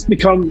will almost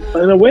become,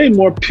 in a way,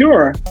 more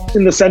pure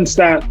in the sense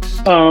that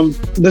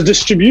the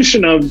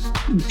distribution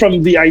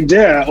from the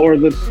idea or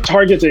the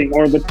targeting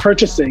or the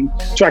purchasing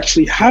to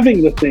actually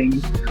having the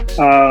thing,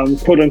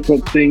 quote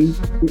unquote thing,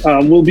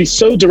 will be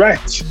so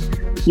direct,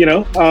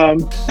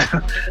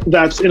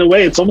 that in a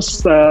way it's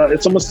almost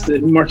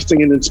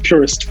marketing in its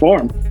purest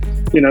form.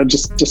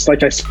 Just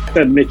like I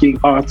said, making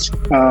art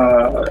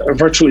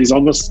virtually is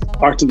almost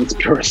art in its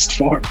purest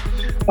form.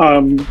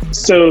 I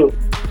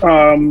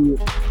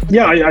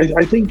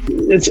think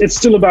it's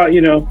still about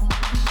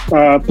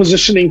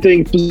positioning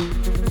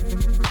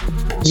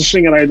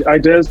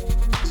ideas,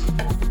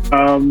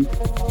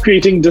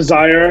 creating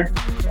desire,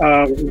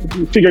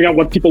 figuring out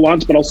what people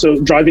want, but also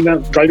driving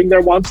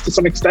their wants to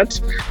some extent,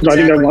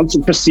 their wants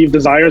and perceived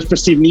desires,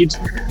 perceived needs.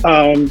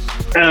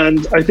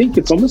 And I think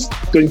it's almost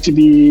going to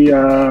be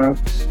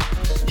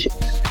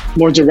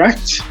more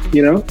direct,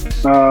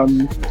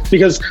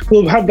 because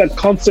we'll have that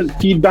constant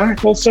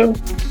feedback also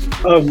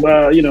of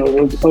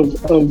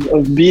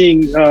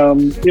being,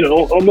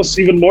 almost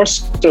even more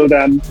so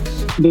than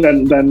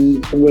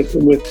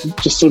with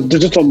just sort of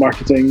digital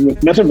marketing,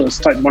 with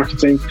metaverse type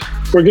marketing.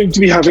 We're going to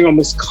be having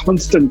almost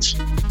constant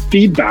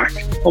feedback,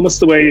 almost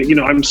the way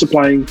I'm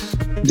supplying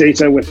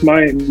data with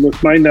my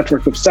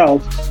network of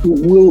self.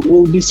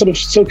 We'll be sort of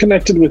so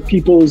connected with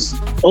people's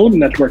own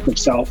network of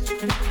self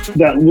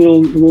that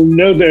we'll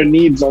know their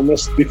needs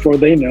almost before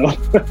they know,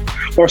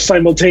 or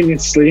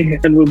simultaneously,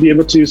 and we'll be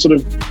able to sort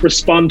of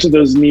respond to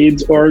those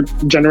needs or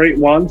generate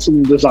wants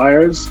and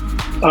desires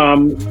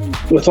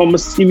with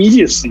almost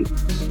immediacy.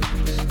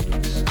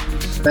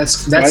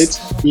 That's right?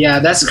 Yeah,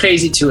 that's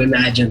crazy to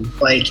imagine.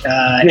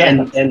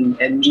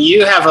 And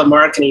you have a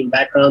marketing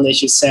background,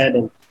 as you said,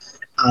 and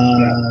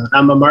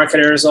I'm a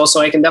marketer as well, so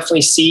I can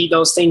definitely see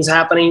those things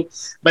happening.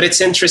 But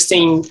it's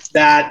interesting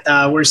that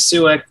we're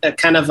still at a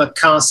kind of a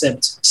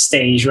concept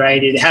stage,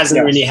 right? It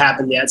hasn't really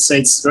happened yet, so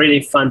it's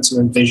really fun to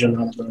envision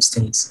all of those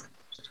things.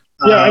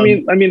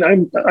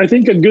 I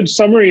think a good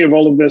summary of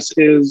all of this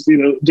is, I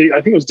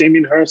think it was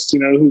Damien Hirst,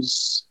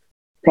 who's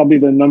probably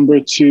the number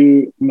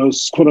 2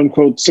 most quote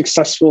unquote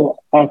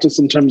successful artist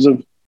in terms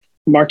of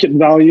market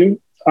value.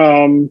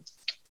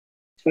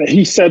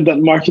 He said that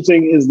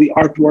marketing is the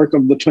artwork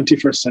of the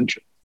 21st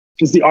century,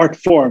 is the art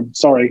form,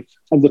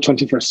 of the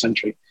 21st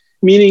century.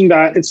 Meaning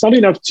that it's not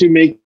enough to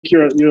make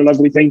your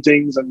lovely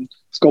paintings and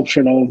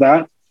sculpture and all of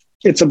that.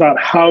 It's about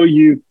how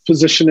you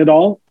position it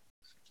all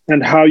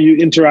and how you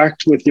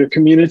interact with your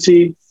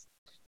community,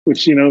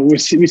 which, we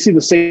see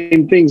the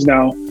same things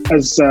now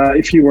as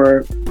if you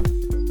were,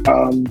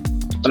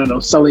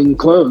 selling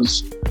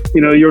clothes.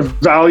 Your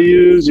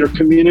values, your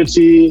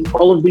community,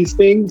 all of these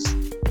things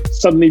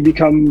suddenly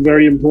become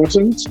very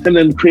important. And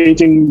then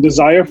creating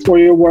desire for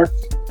your work.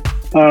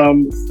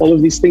 All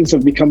of these things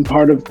have become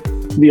part of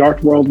the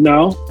art world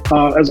now,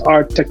 as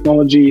art,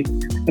 technology,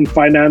 and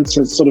finance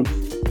has sort of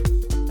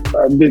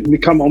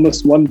become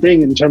almost one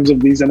thing in terms of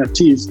these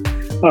NFTs.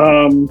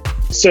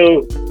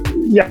 So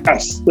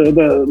yes,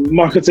 the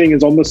marketing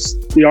is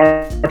almost the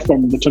art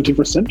form of the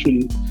 21st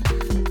century.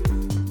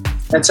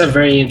 That's a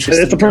very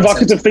interesting. It's a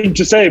provocative thing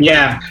to say.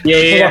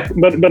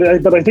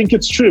 But I think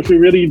it's true if we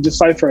really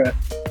decipher it.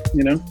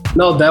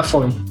 No,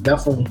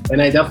 definitely,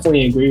 and I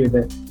definitely agree with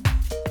it.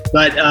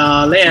 But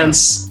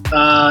Lance,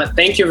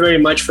 thank you very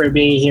much for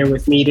being here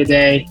with me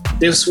today.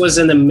 This was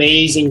an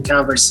amazing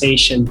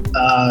conversation.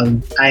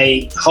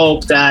 I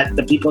hope that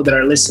the people that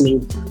are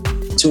listening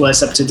to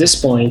us up to this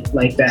point,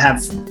 that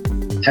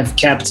have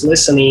kept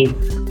listening,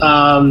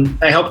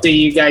 I hope that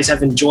you guys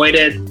have enjoyed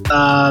it.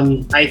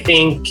 I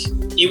think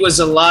it was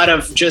a lot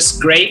of just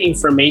great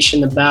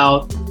information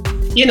about,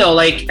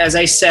 as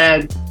I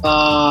said,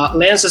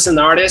 Lance is an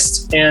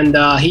artist, and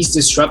he's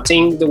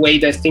disrupting the way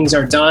that things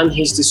are done.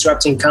 He's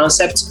disrupting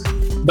concepts,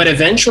 but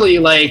eventually,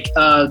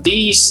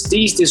 these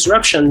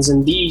disruptions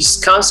and these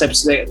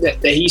concepts that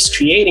he's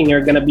creating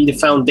are going to be the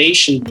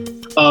foundation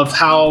of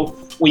how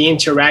we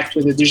interact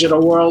with the digital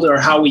world, or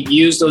how we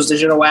use those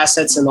digital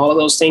assets and all of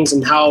those things,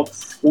 and how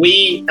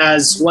we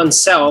as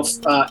oneself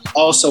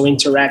also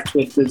interact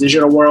with the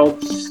digital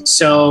world.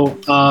 So,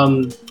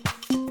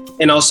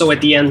 and also at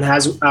the end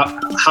has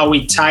how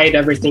we tied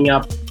everything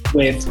up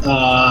with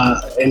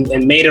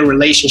and made a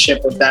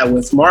relationship with that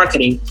with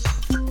marketing.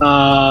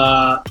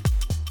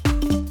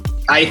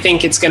 I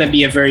think it's going to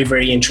be a very,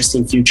 very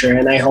interesting future,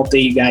 and I hope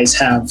that you guys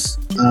have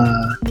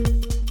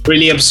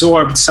really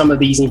absorbed some of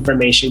these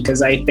information,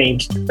 because I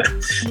think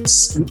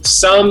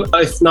some,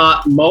 if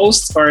not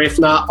most, or if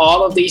not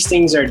all of these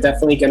things are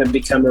definitely going to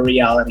become a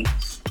reality.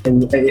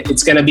 And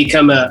it's going to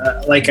become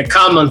a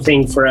common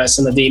thing for us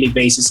on a daily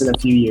basis in a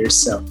few years.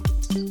 So,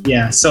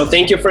 yeah. So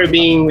thank you for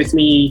being with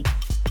me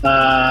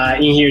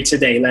in here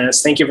today,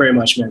 Lance. Thank you very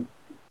much, man.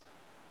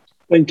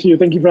 Thank you.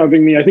 Thank you for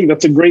having me. I think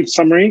that's a great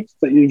summary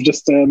that you've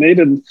just made.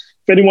 And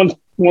if anyone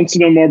wants to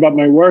know more about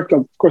my work,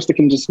 of course, they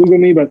can just Google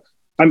me, but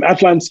I'm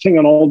at Lance King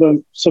on all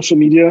the social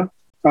media.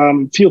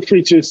 Feel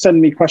free to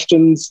send me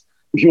questions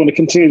if you want to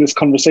continue this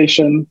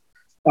conversation.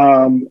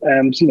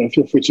 And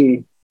feel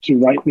free to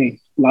write me,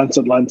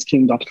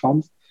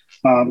 lance@lanceking.com,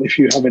 if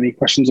you have any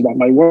questions about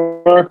my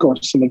work or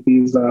some of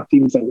these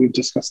themes that we've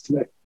discussed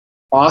today.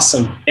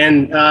 Awesome.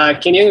 And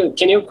can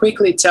you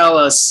quickly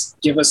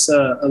give us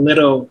a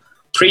little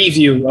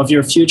preview of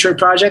your future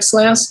projects,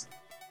 Lance?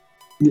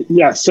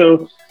 Yeah.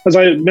 So as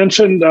I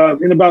mentioned,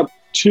 in about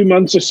 2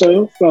 months or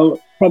so, well,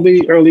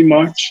 probably early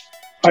March,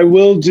 I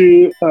will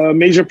do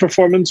major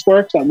performance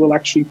work that will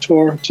actually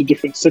tour to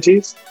different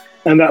cities.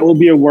 And that will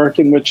be a work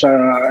in which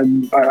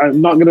I'm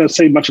not going to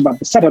say much about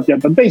the setup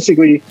yet, but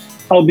basically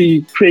I'll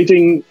be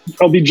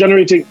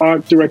generating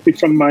art directly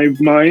from my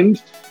mind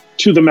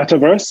to the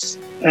metaverse.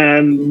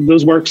 And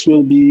those works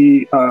will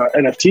be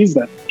NFTs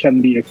that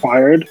can be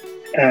acquired.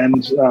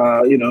 And,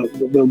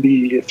 there'll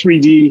be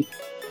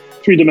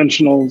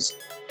three-dimensional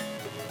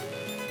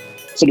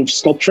sort of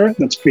sculpture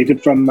that's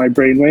created from my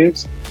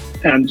brainwaves.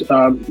 And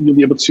you'll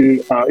be able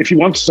to, if you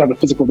want to have a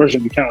physical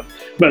version, you can,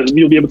 but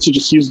you'll be able to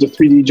just use the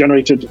 3D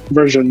generated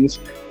versions,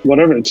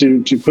 whatever,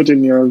 to put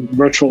in your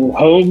virtual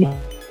home,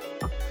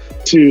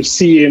 to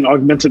see in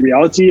augmented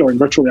reality or in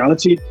virtual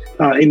reality.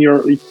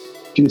 You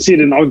can see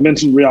it in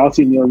augmented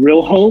reality in your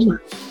real home,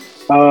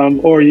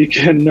 or you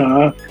can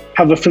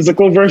have a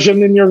physical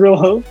version in your real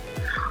home,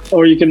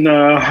 or you can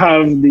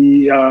have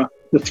the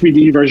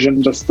 3D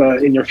version just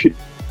in your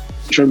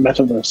future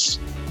metaverse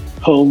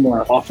home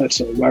or office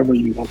or wherever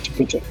you want to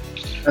put it.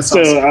 That's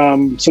so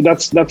awesome. So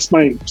that's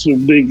my sort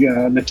of big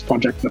next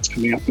project that's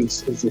coming up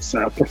is this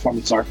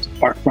performance art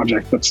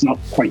project that's not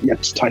quite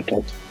yet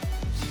titled.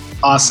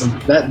 Awesome.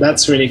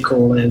 That's really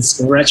cool, Lance.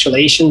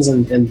 Congratulations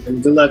and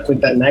good luck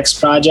with that next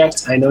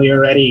project. I know you're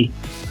already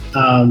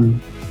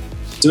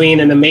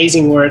doing an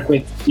amazing work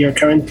with your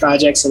current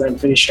projects, and I'm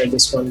pretty sure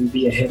this one will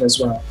be a hit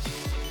as well.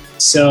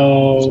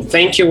 So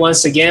thank you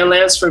once again,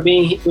 Lance, for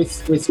being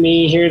with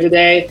me here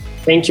today.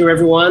 Thank you,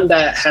 everyone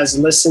that has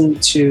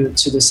listened to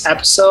this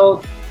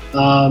episode.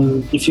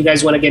 If you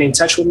guys want to get in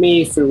touch with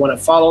me, if you want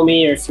to follow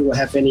me, or if you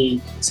have any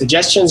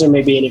suggestions or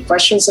maybe any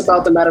questions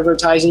about the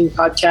Metavertising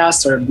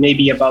podcast or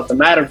maybe about the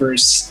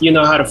Metaverse, you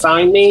know how to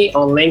find me.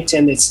 On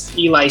LinkedIn, it's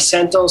Eli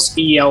Santos,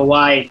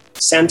 ELY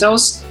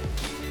Santos.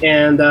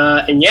 And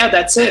yeah,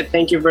 that's it.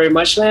 Thank you very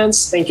much,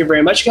 Lance. Thank you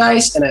very much,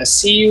 guys. And I'll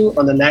see you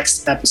on the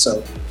next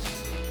episode.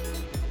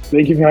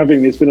 Thank you for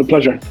having me. It's been a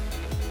pleasure.